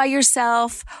walks by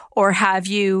yourself, or have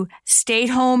you stayed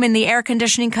home in the air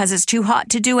conditioning because it's too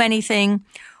hot to do anything?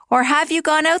 Or have you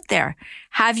gone out there?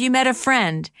 Have you met a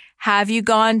friend? Have you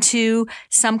gone to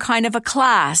some kind of a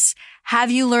class?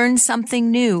 Have you learned something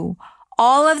new?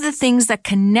 All of the things that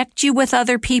connect you with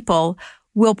other people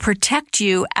will protect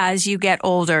you as you get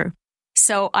older.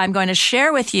 So I'm going to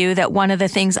share with you that one of the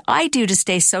things I do to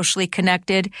stay socially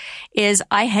connected is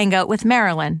I hang out with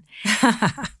Marilyn.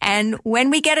 And when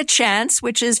we get a chance,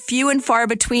 which is few and far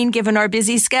between given our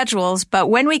busy schedules, but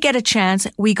when we get a chance,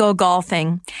 we go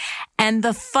golfing. And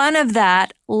the fun of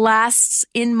that lasts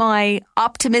in my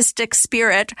optimistic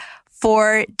spirit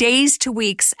for days to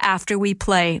weeks after we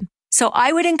play. So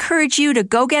I would encourage you to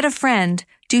go get a friend,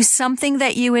 do something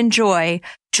that you enjoy,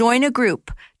 join a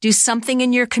group, do something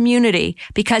in your community,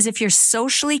 because if you're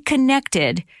socially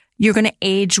connected, you're going to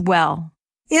age well.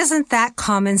 Isn't that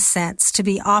common sense, to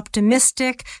be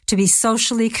optimistic, to be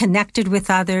socially connected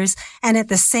with others, and at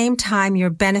the same time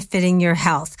you're benefiting your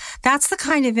health? That's the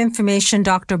kind of information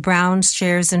Dr. Brown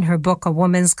shares in her book, A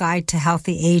Woman's Guide to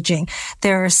Healthy Aging.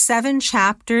 There are 7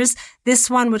 chapters.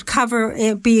 This one would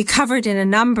be covered in a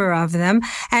number of them.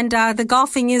 And the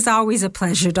golfing is always a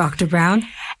pleasure, Dr. Brown.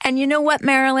 And you know what,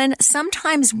 Marilyn?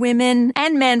 Sometimes women,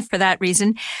 and men for that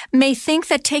reason, may think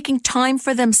that taking time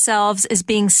for themselves is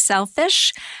being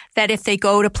selfish, that if they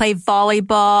go to play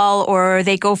volleyball or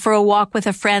they go for a walk with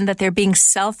a friend, that they're being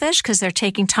selfish because they're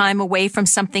taking time away from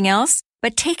something else.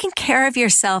 But taking care of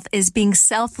yourself is being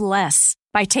selfless.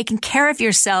 By taking care of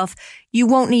yourself, you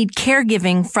won't need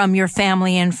caregiving from your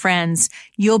family and friends.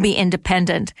 You'll be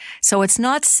independent. So it's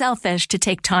not selfish to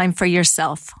take time for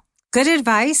yourself. Good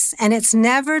advice, and it's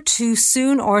never too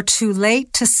soon or too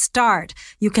late to start.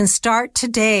 You can start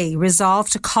today. Resolve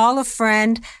to call a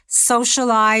friend,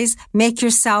 socialize, make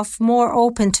yourself more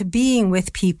open to being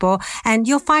with people, and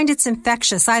you'll find it's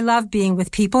infectious. I love being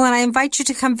with people, and I invite you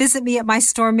to come visit me at my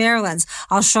store, Marilyn's.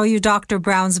 I'll show you Dr.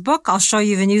 Brown's book. I'll show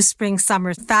you the new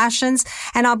spring-summer fashions,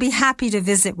 and I'll be happy to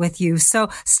visit with you. So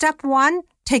step 1,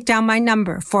 take down my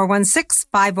number,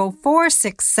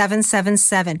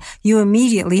 416-504-6777. You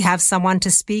immediately have someone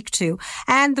to speak to.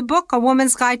 And the book, A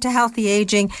Woman's Guide to Healthy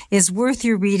Aging, is worth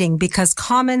your reading because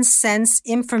common sense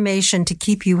information to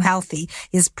keep you healthy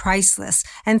is priceless.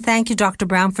 And thank you, Dr.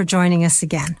 Brown, for joining us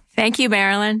again. Thank you,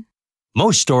 Marilyn.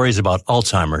 Most stories about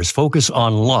Alzheimer's focus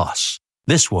on loss.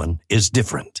 This one is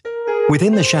different.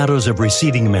 Within the shadows of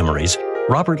receding memories,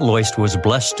 Robert Loist was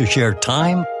blessed to share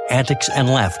time, antics, and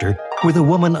laughter with a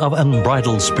woman of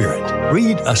unbridled spirit.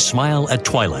 Read A Smile at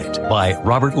Twilight by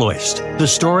Robert Loist, the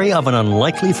story of an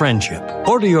unlikely friendship.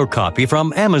 Order your copy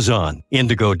from Amazon,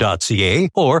 indigo.ca,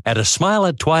 or at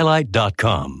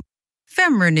asmileattwilight.com.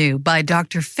 FemRenew by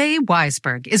Dr. Faye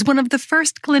Weisberg is one of the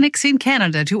first clinics in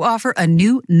Canada to offer a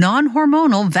new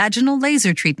non-hormonal vaginal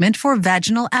laser treatment for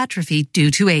vaginal atrophy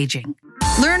due to aging.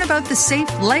 Learn about the safe,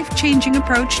 life-changing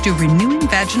approach to renewing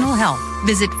vaginal health.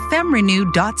 Visit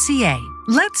femrenew.ca.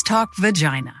 Let's talk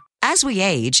vagina. As we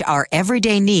age, our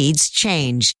everyday needs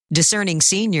change. Discerning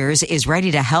Seniors is ready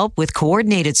to help with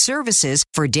coordinated services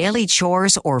for daily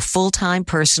chores or full-time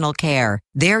personal care.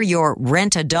 They're your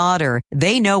rent-a-daughter.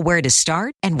 They know where to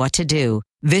start and what to do.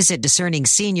 Visit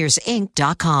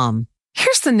discerningseniorsinc.com.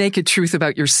 Here's the naked truth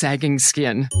about your sagging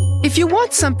skin. If you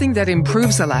want something that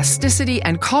improves elasticity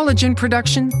and collagen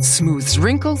production, smooths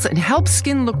wrinkles, and helps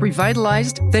skin look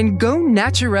revitalized, then go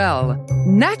Naturel.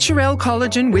 Naturel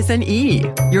Collagen with an E.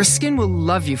 Your skin will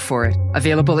love you for it.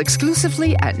 Available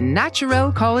exclusively at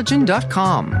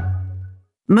naturelcollagen.com.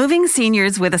 Moving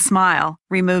seniors with a smile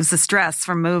removes the stress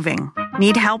from moving.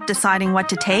 Need help deciding what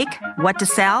to take, what to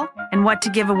sell, and what to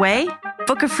give away?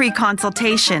 Book a free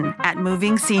consultation at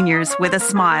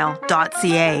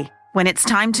movingseniorswithasmile.ca. When it's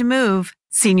time to move,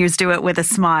 seniors do it with a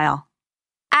smile.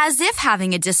 As if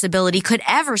having a disability could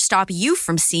ever stop you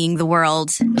from seeing the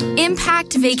world.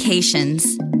 Impact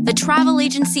Vacations, the travel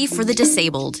agency for the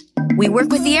disabled. We work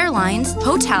with the airlines,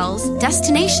 hotels,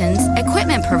 destinations,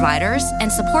 equipment providers,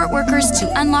 and support workers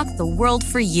to unlock the world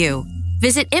for you.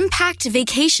 Visit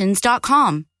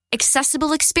impactvacations.com.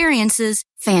 Accessible experiences,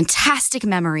 fantastic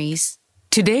memories.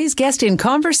 Today's guest in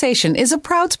conversation is a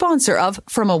proud sponsor of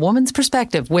From a Woman's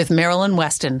Perspective with Marilyn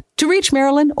Weston. To reach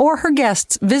Marilyn or her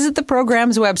guests, visit the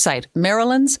program's website,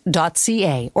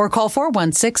 marilyns.ca, or call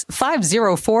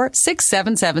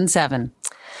 416-504-6777.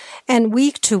 And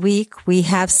week to week, we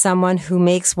have someone who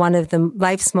makes one of the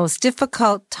life's most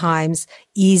difficult times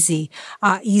easier,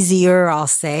 I'll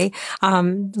say.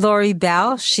 Lori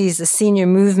Bell, she's a senior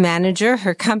move manager.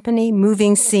 Her company,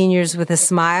 Moving Seniors with a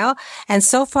Smile. And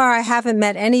so far, I haven't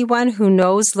met anyone who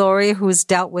knows Lori, who's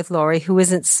dealt with Lori, who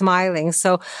isn't smiling.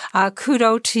 So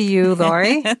kudos to you,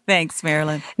 Lori. Thanks,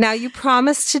 Marilyn. Now, you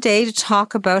promised today to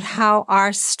talk about how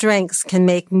our strengths can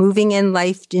make moving in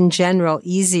life in general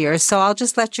easier. So I'll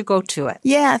just let you go to it.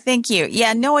 Yeah, thank you.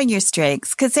 Yeah, knowing your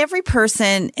strengths, because every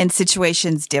person and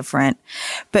situation is different.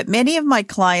 But many of my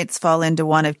clients fall into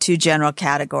one of two general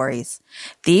categories.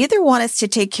 They either want us to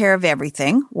take care of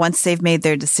everything once they've made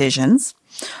their decisions,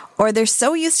 or they're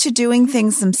so used to doing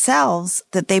things themselves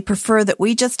that they prefer that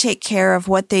we just take care of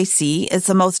what they see as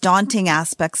the most daunting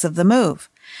aspects of the move.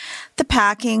 The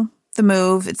packing, the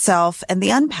move itself, and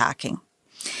the unpacking.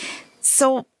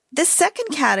 So this second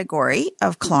category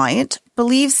of client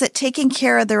believes that taking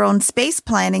care of their own space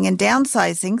planning and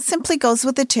downsizing simply goes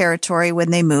with the territory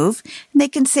when they move, and they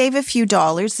can save a few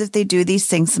dollars if they do these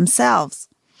things themselves.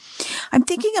 I'm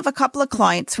thinking of a couple of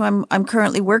clients who I'm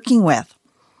currently working with.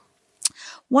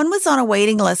 One was on a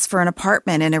waiting list for an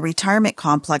apartment in a retirement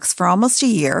complex for almost a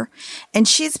year, and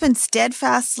she's been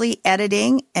steadfastly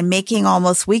editing and making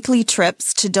almost weekly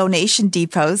trips to donation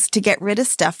depots to get rid of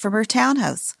stuff from her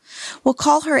townhouse. We'll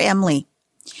call her Emily.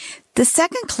 The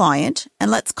second client, and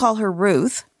let's call her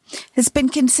Ruth, has been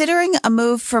considering a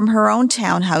move from her own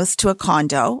townhouse to a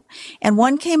condo, and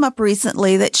one came up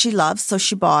recently that she loves, so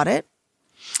she bought it.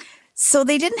 So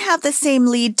they didn't have the same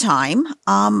lead time,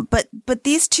 but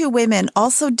these two women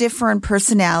also differ in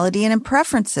personality and in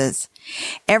preferences.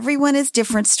 Everyone has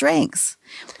different strengths,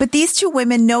 but these two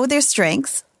women know their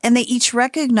strengths, and they each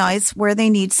recognize where they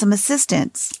need some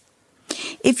assistance.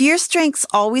 If your strength's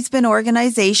always been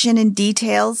organization and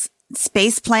details,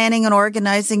 space planning and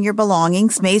organizing your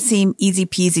belongings may seem easy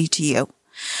peasy to you.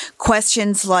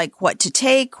 Questions like what to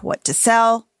take, what to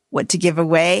sell, what to give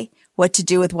away, what to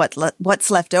do with what's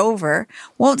left over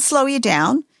won't slow you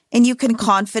down, and you can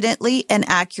confidently and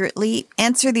accurately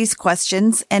answer these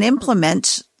questions and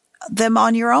implement them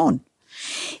on your own.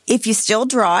 If you still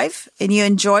drive and you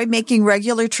enjoy making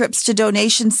regular trips to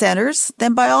donation centers,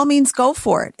 then by all means go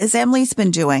for it, as Emily's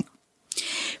been doing.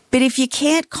 But if you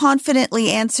can't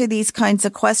confidently answer these kinds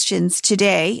of questions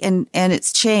today, and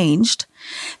it's changed,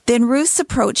 then Ruth's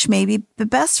approach may be the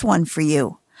best one for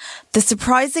you. The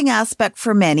surprising aspect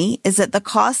for many is that the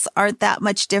costs aren't that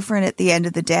much different at the end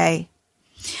of the day.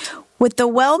 What the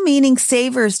well-meaning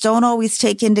savers don't always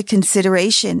take into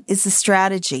consideration is the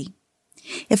strategy.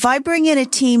 If I bring in a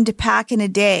team to pack in a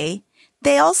day,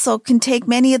 they also can take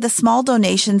many of the small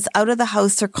donations out of the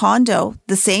house or condo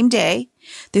the same day.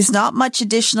 There's not much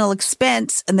additional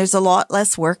expense, and there's a lot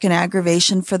less work and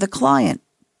aggravation for the client.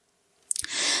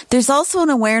 There's also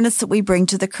an awareness that we bring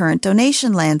to the current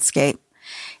donation landscape.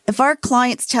 If our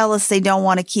clients tell us they don't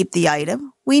want to keep the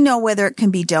item, we know whether it can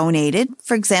be donated,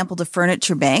 for example, to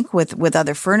Furniture Bank with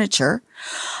other furniture,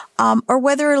 or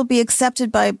whether it'll be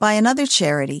accepted by another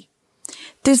charity.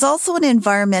 There's also an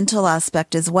environmental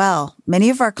aspect as well. Many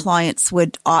of our clients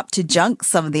would opt to junk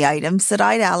some of the items that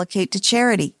I'd allocate to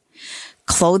charity.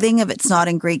 Clothing, if it's not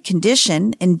in great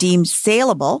condition and deemed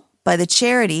saleable by the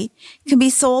charity, can be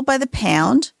sold by the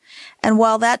pound. And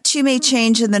while that too may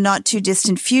change in the not too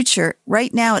distant future,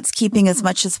 right now it's keeping as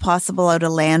much as possible out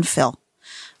of landfill.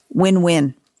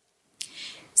 Win-win.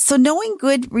 So knowing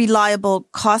good, reliable,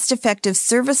 cost-effective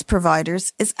service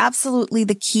providers is absolutely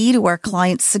the key to our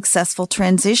clients' successful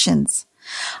transitions.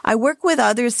 I work with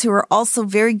others who are also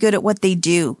very good at what they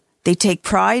do. They take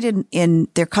pride in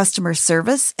their customer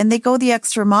service, and they go the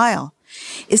extra mile.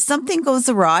 If something goes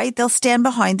awry, they'll stand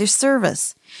behind their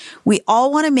service. We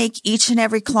all want to make each and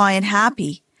every client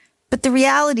happy, but the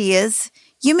reality is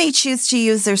you may choose to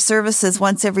use their services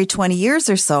once every 20 years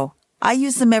or so. I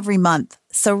use them every month,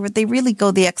 so they really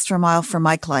go the extra mile for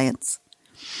my clients.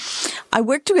 I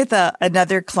worked with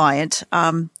another client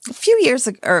a few years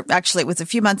ago, or actually it was a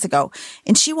few months ago,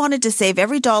 and she wanted to save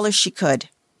every dollar she could.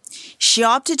 She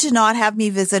opted to not have me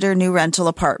visit her new rental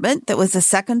apartment that was a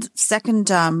second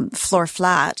floor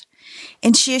flat,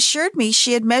 and she assured me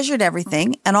she had measured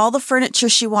everything and all the furniture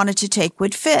she wanted to take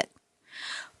would fit.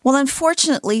 Well,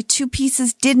 unfortunately, 2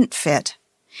 pieces didn't fit,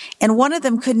 and one of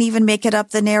them couldn't even make it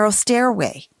up the narrow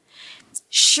stairway.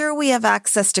 Sure, we have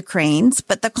access to cranes,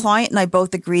 but the client and I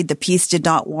both agreed the piece did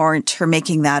not warrant her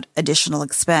making that additional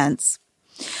expense.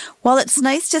 While it's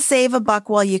nice to save a buck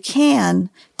while you can,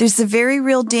 there's a very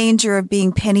real danger of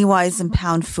being penny wise and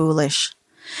pound foolish.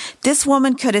 This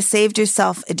woman could have saved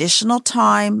herself additional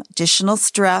time, additional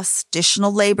stress,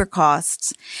 additional labor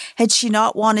costs, had she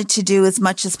not wanted to do as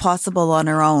much as possible on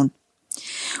her own.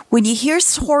 When you hear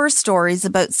horror stories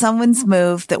about someone's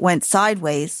move that went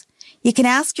sideways, you can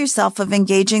ask yourself if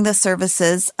engaging the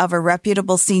services of a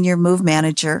reputable senior move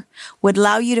manager would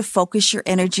allow you to focus your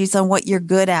energies on what you're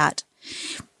good at,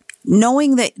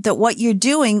 knowing that what you're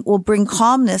doing will bring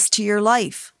calmness to your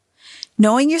life.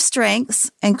 Knowing your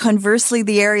strengths and conversely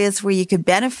the areas where you could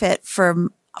benefit from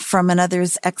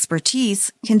another's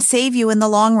expertise can save you in the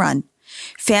long run.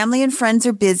 Family and friends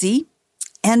are busy,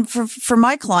 and for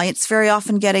my clients, very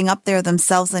often getting up there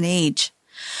themselves in age.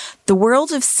 The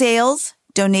world of sales,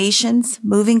 donations,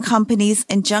 moving companies,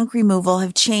 and junk removal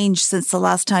have changed since the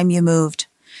last time you moved.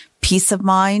 Peace of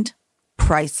mind,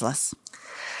 priceless.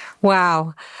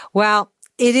 Wow. Well,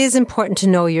 it is important to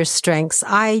know your strengths.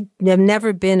 I have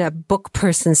never been a book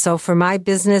person, so for my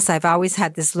business, I've always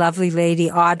had this lovely lady,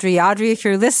 Audrey. Audrey, if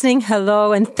you're listening,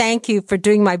 hello, and thank you for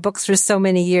doing my books for so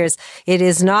many years. It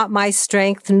is not my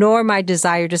strength nor my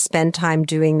desire to spend time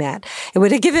doing that. It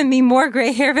would have given me more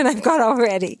gray hair than I've got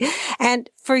already. And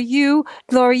for you,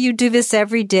 Lori, you do this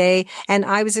every day. And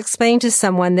I was explaining to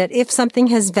someone that if something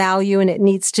has value and it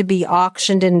needs to be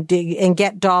auctioned and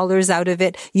get dollars out of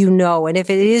it, you know. And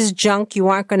if it is junk, you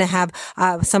aren't going to have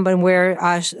someone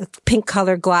wear pink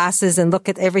colored glasses and look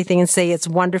at everything and say it's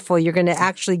wonderful. You're going to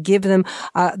actually give them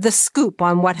the scoop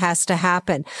on what has to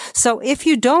happen. So if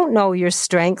you don't know your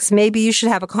strengths, maybe you should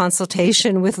have a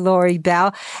consultation with Lori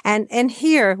Bell and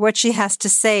hear what she has to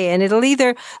say. And it'll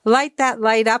either light that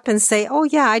light up and say, oh,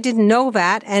 yeah, I didn't know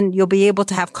that. And you'll be able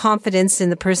to have confidence in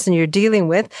the person you're dealing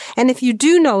with. And if you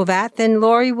do know that, then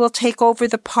Lori will take over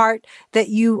the part that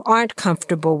you aren't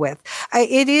comfortable with.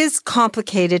 It is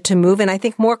complicated to move, and I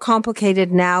think more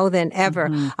complicated now than ever.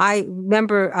 Mm-hmm. I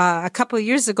remember a couple of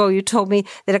years ago, you told me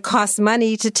that it costs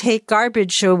money to take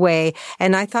garbage away.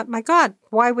 And I thought, my God,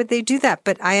 why would they do that?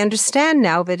 But I understand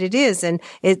now that it is, and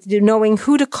knowing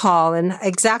who to call and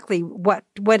exactly what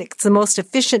it's the most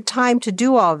efficient time to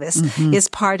do all this is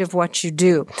part of what you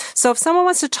do. So if someone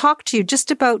wants to talk to you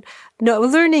just about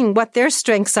learning what their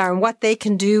strengths are and what they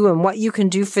can do and what you can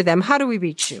do for them, how do we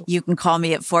reach you? You can call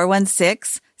me at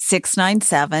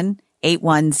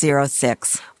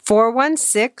 416-697-8106.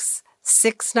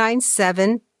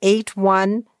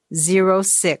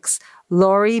 416-697-8106.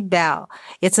 Lori Bell.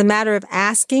 It's a matter of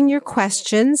asking your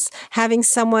questions, having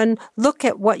someone look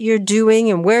at what you're doing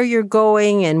and where you're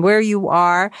going and where you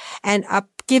are, and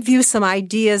give you some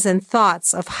ideas and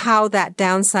thoughts of how that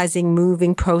downsizing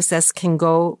moving process can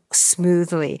go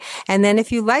smoothly. And then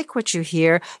if you like what you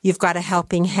hear, you've got a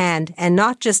helping hand, and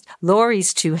not just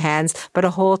Lori's two hands, but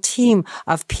a whole team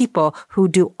of people who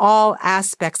do all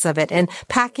aspects of it. And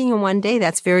packing in one day,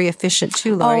 that's very efficient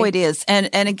too, Lori. Oh, it is. And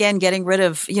again, getting rid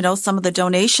of, some of the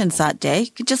donations that day,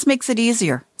 it just makes it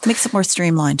easier, makes it more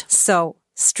streamlined. So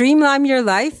streamline your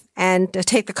life and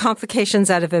take the complications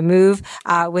out of a move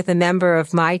with a member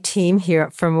of my team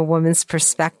here From a Woman's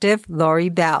Perspective, Lori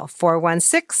Bell,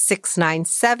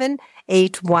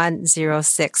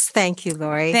 416-697-8106. Thank you,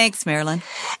 Lori. Thanks, Marilyn.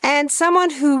 And someone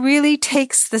who really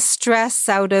takes the stress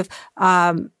out of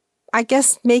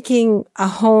making a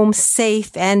home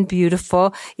safe and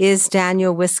beautiful is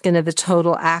Daniel Wiskin of the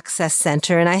Total Access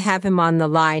Center. And I have him on the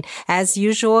line. As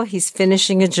usual, he's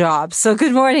finishing a job. So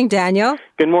good morning, Daniel.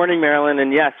 Good morning, Marilyn.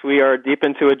 And yes, we are deep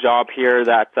into a job here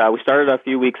that we started a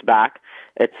few weeks back.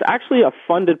 It's actually a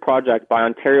funded project by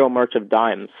Ontario March of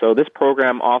Dimes. So this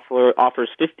program offers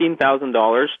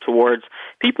 $15,000 towards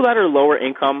people that are lower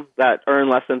income, that earn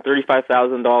less than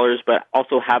 $35,000, but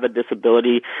also have a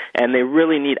disability, and they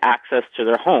really need access to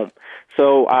their home.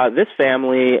 So this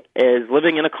family is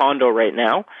living in a condo right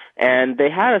now, and they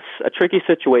had a tricky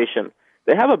situation.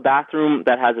 They have a bathroom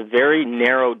that has a very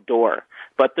narrow door,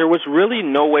 but there was really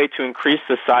no way to increase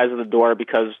the size of the door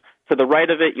because to the right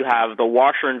of it, you have the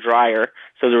washer and dryer,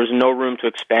 so there was no room to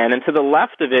expand. And to the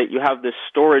left of it, you have this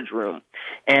storage room.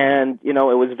 And, it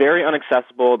was very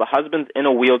inaccessible. The husband's in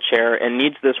a wheelchair and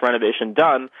needs this renovation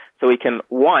done so he can,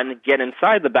 one, get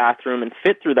inside the bathroom and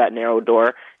fit through that narrow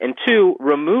door, and two,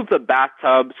 remove the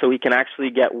bathtub so he can actually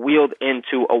get wheeled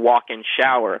into a walk-in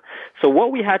shower. So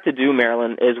what we had to do,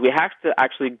 Marilyn, is we had to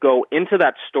actually go into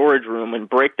that storage room and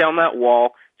break down that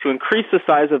wall to increase the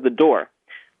size of the door.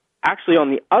 Actually, on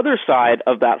the other side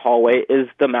of that hallway is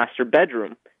the master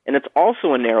bedroom, and it's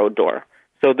also a narrow door.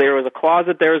 So there was a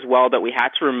closet there as well that we had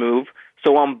to remove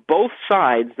So on both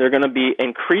sides, there are going to be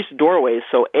increased doorways.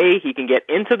 So A, he can get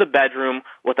into the bedroom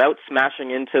without smashing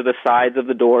into the sides of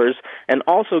the doors, and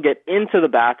also get into the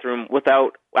bathroom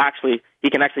without, he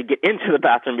can actually get into the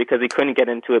bathroom because he couldn't get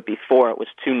into it before. It was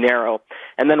too narrow.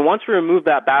 And then once we remove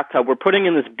that bathtub, we're putting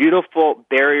in this beautiful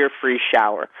barrier-free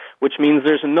shower, which means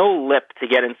there's no lip to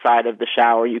get inside of the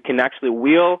shower. You can actually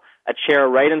wheel a chair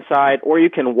right inside, or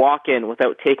you can walk in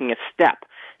without taking a step.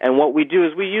 And what we do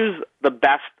is we use the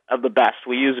best of the best.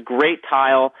 We use great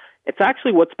tile. It's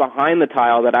actually what's behind the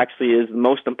tile that actually is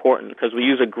most important, because we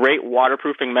use a great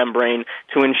waterproofing membrane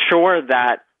to ensure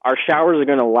that our showers are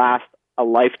going to last a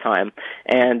lifetime.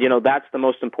 And, that's the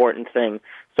most important thing.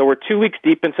 So we're 2 weeks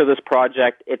deep into this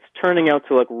project. It's turning out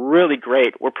to look really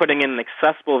great. We're putting in an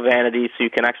accessible vanity so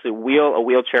you can actually wheel a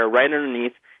wheelchair right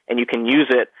underneath, and you can use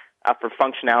it for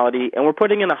functionality. And we're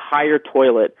putting in a higher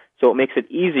toilet, so it makes it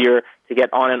easier to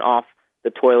get on and off the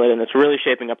toilet, and it's really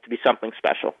shaping up to be something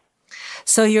special.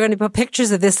 So you're going to put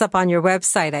pictures of this up on your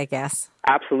website, I guess.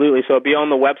 Absolutely. So it'll be on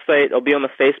the website, it'll be on the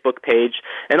Facebook page.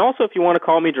 And also, if you want to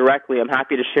call me directly, I'm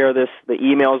happy to share the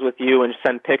emails with you and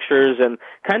send pictures and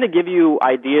kind of give you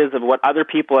ideas of what other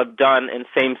people have done in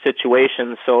same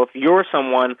situations. So if you're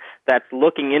someone that's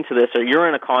looking into this, or you're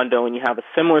in a condo and you have a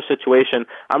similar situation,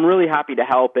 I'm really happy to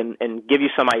help and give you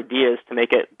some ideas to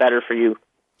make it better for you.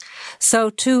 So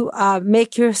to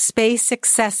make your space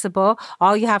accessible,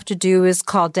 all you have to do is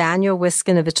call Daniel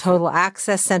Wiskin of the Total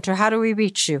Access Center. How do we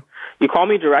reach you? You call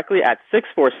me directly at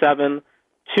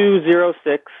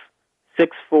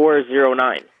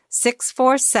 647-206-6409.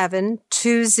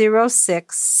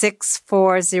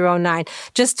 647-206-6409.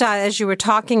 Just as you were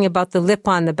talking about the lip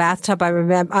on the bathtub, I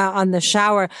remember on the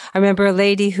shower, I remember a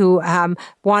lady who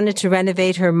wanted to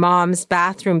renovate her mom's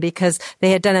bathroom because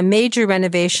they had done a major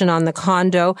renovation on the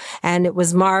condo, and it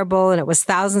was marble and it was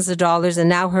thousands of dollars, and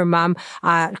now her mom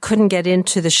couldn't get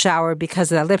into the shower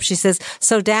because of that lip. She says,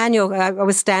 so Daniel, I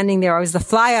was standing there, I was the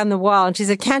fly on the wall, and she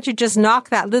said, can't you just knock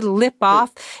that little lip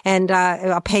off, and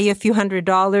I'll pay you a few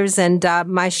 $100s, and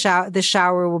the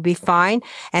shower will be fine.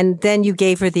 And then you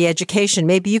gave her the education.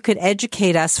 Maybe you could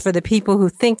educate us for the people who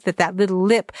think that little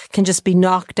lip can just be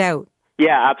knocked out.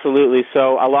 Yeah, absolutely.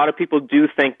 So a lot of people do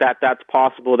think that that's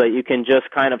possible, that you can just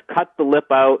kind of cut the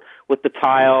lip out with the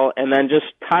tile and then just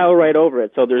tile right over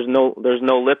it, so there's no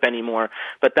lip anymore.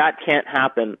 But that can't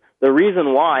happen. The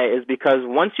reason why is because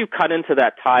once you cut into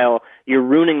that tile, you're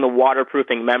ruining the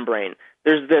waterproofing membrane.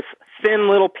 There's this thin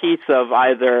little piece of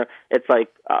either, it's like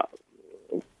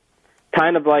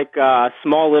kind of like a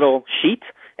small little sheet,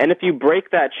 and if you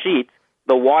break that sheet,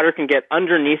 the water can get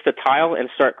underneath the tile and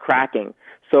start cracking.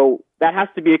 So that has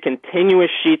to be a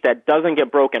continuous sheet that doesn't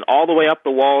get broken all the way up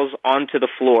the walls onto the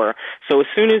floor. So as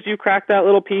soon as you crack that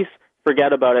little piece,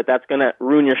 forget about it. That's going to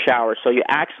ruin your shower. So you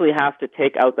actually have to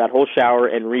take out that whole shower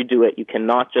and redo it. You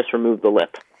cannot just remove the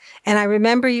lip. And I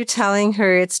remember you telling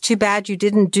her it's too bad you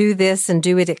didn't do this and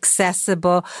do it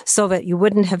accessible so that you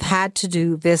wouldn't have had to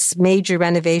do this major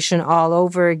renovation all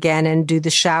over again and do the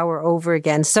shower over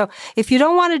again. So if you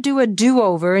don't want to do a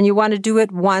do-over and you want to do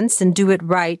it once and do it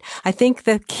right, I think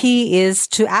the key is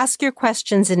to ask your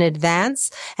questions in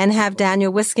advance and have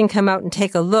Daniel Wiskin come out and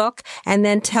take a look and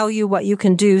then tell you what you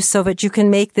can do so that you can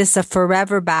make this a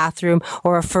forever bathroom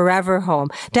or a forever home.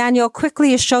 Daniel,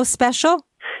 quickly, a show special?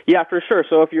 Yeah, for sure.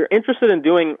 So if you're interested in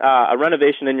doing a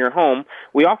renovation in your home,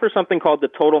 we offer something called the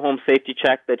Total Home Safety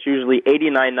Check that's usually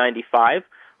 $89.95.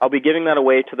 I'll be giving that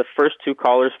away to the first 2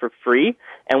 callers for free.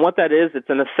 And what that is, it's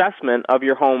an assessment of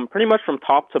your home pretty much from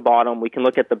top to bottom. We can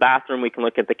look at the bathroom, we can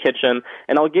look at the kitchen,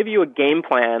 and I'll give you a game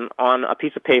plan on a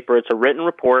piece of paper. It's a written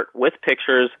report with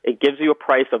pictures. It gives you a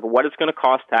price of what it's going to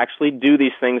cost to actually do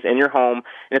these things in your home.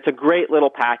 And it's a great little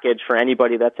package for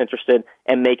anybody that's interested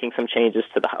in making some changes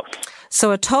to the house.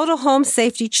 So a total home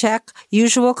safety check,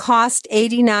 usual cost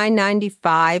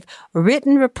 $89.95,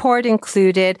 written report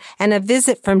included, and a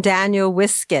visit from Daniel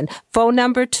Wiskin. Phone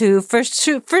number first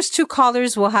two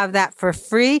callers will have that for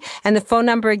free. And the phone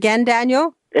number again,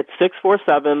 Daniel? It's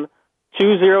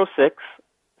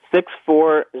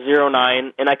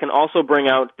 647-206-6409. And I can also bring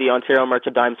out the Ontario March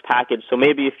of Dimes package. So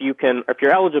maybe if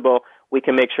you're eligible, we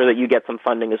can make sure that you get some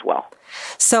funding as well.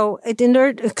 So in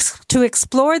order to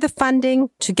explore the funding,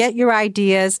 to get your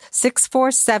ideas,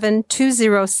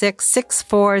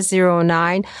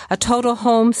 647-206-6409, a total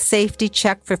home safety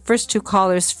check for first 2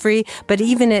 callers free, but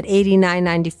even at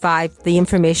 $89.95, the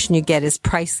information you get is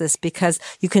priceless because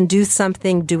you can do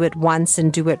something, do it once,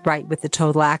 and do it right with the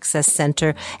Total Access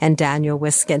Center and Daniel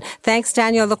Wiskin. Thanks,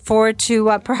 Daniel. I look forward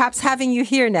to perhaps having you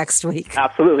here next week.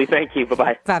 Absolutely. Thank you.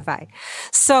 Bye-bye. Bye-bye.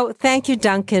 So thank thank you,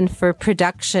 Duncan, for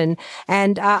production.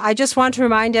 And I just want to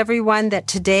remind everyone that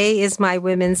today is my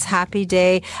Women's Happy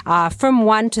Day from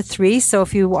 1 to 3. So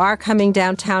if you are coming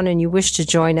downtown and you wish to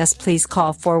join us, please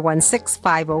call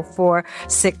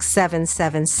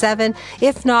 416-504-6777.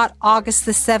 If not, August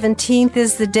the 17th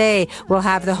is the day. We'll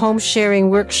have the home sharing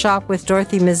workshop with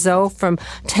Dorothy Mizeau from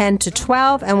 10 to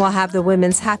 12, and we'll have the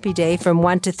Women's Happy Day from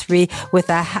 1 to 3 with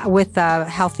a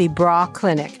Healthy Bra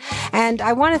Clinic. And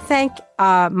I want to thank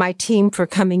my team for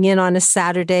coming in on a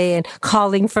Saturday and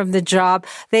calling from the job.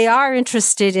 They are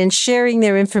interested in sharing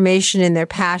their information and their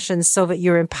passions so that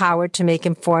you're empowered to make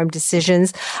informed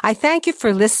decisions. I thank you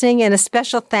for listening, and a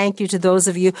special thank you to those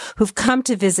of you who've come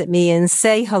to visit me and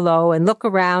say hello and look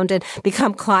around and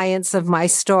become clients of my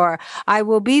store. I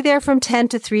will be there from 10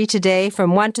 to 3 today.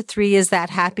 From 1 to 3 is that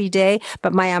happy day,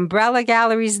 but my umbrella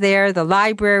gallery's there, the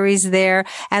library's there,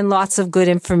 and lots of good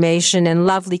information and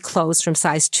lovely clothes from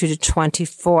size 2 to 24. As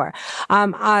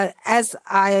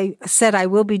I said, I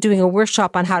will be doing a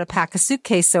workshop on how to pack a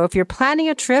suitcase. So if you're planning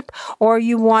a trip or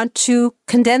you want to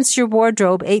condense your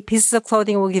wardrobe, 8 pieces of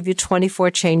clothing will give you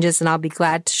 24 changes, and I'll be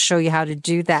glad to show you how to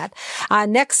do that.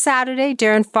 Next Saturday,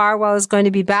 Darren Farwell is going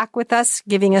to be back with us,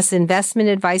 giving us investment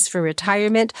advice for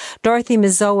retirement. Dorothy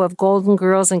Mizeau of Golden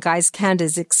Girls and Guys Canada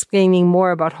is explaining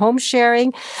more about home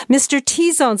sharing. Mr.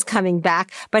 T-Zone's coming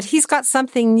back, but he's got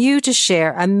something new to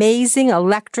share, amazing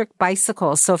electric bicycles.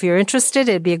 So if you're interested,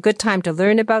 it'd be a good time to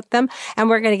learn about them. And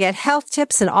we're going to get health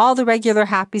tips and all the regular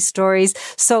happy stories.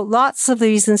 So lots of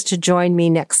reasons to join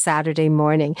me next Saturday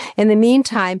morning. In the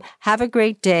meantime, have a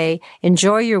great day,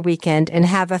 enjoy your weekend, and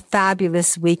have a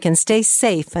fabulous week, and stay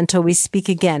safe until we speak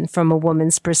again from a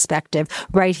woman's perspective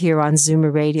right here on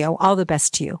Zoomer Radio. All the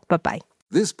best to you. Bye-bye.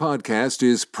 This podcast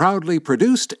is proudly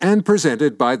produced and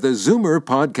presented by the Zoomer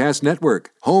Podcast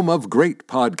Network, home of great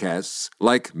podcasts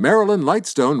like Marilyn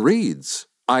Lightstone Reads,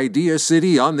 Idea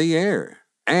City on the Air,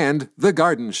 and The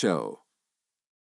Garden Show.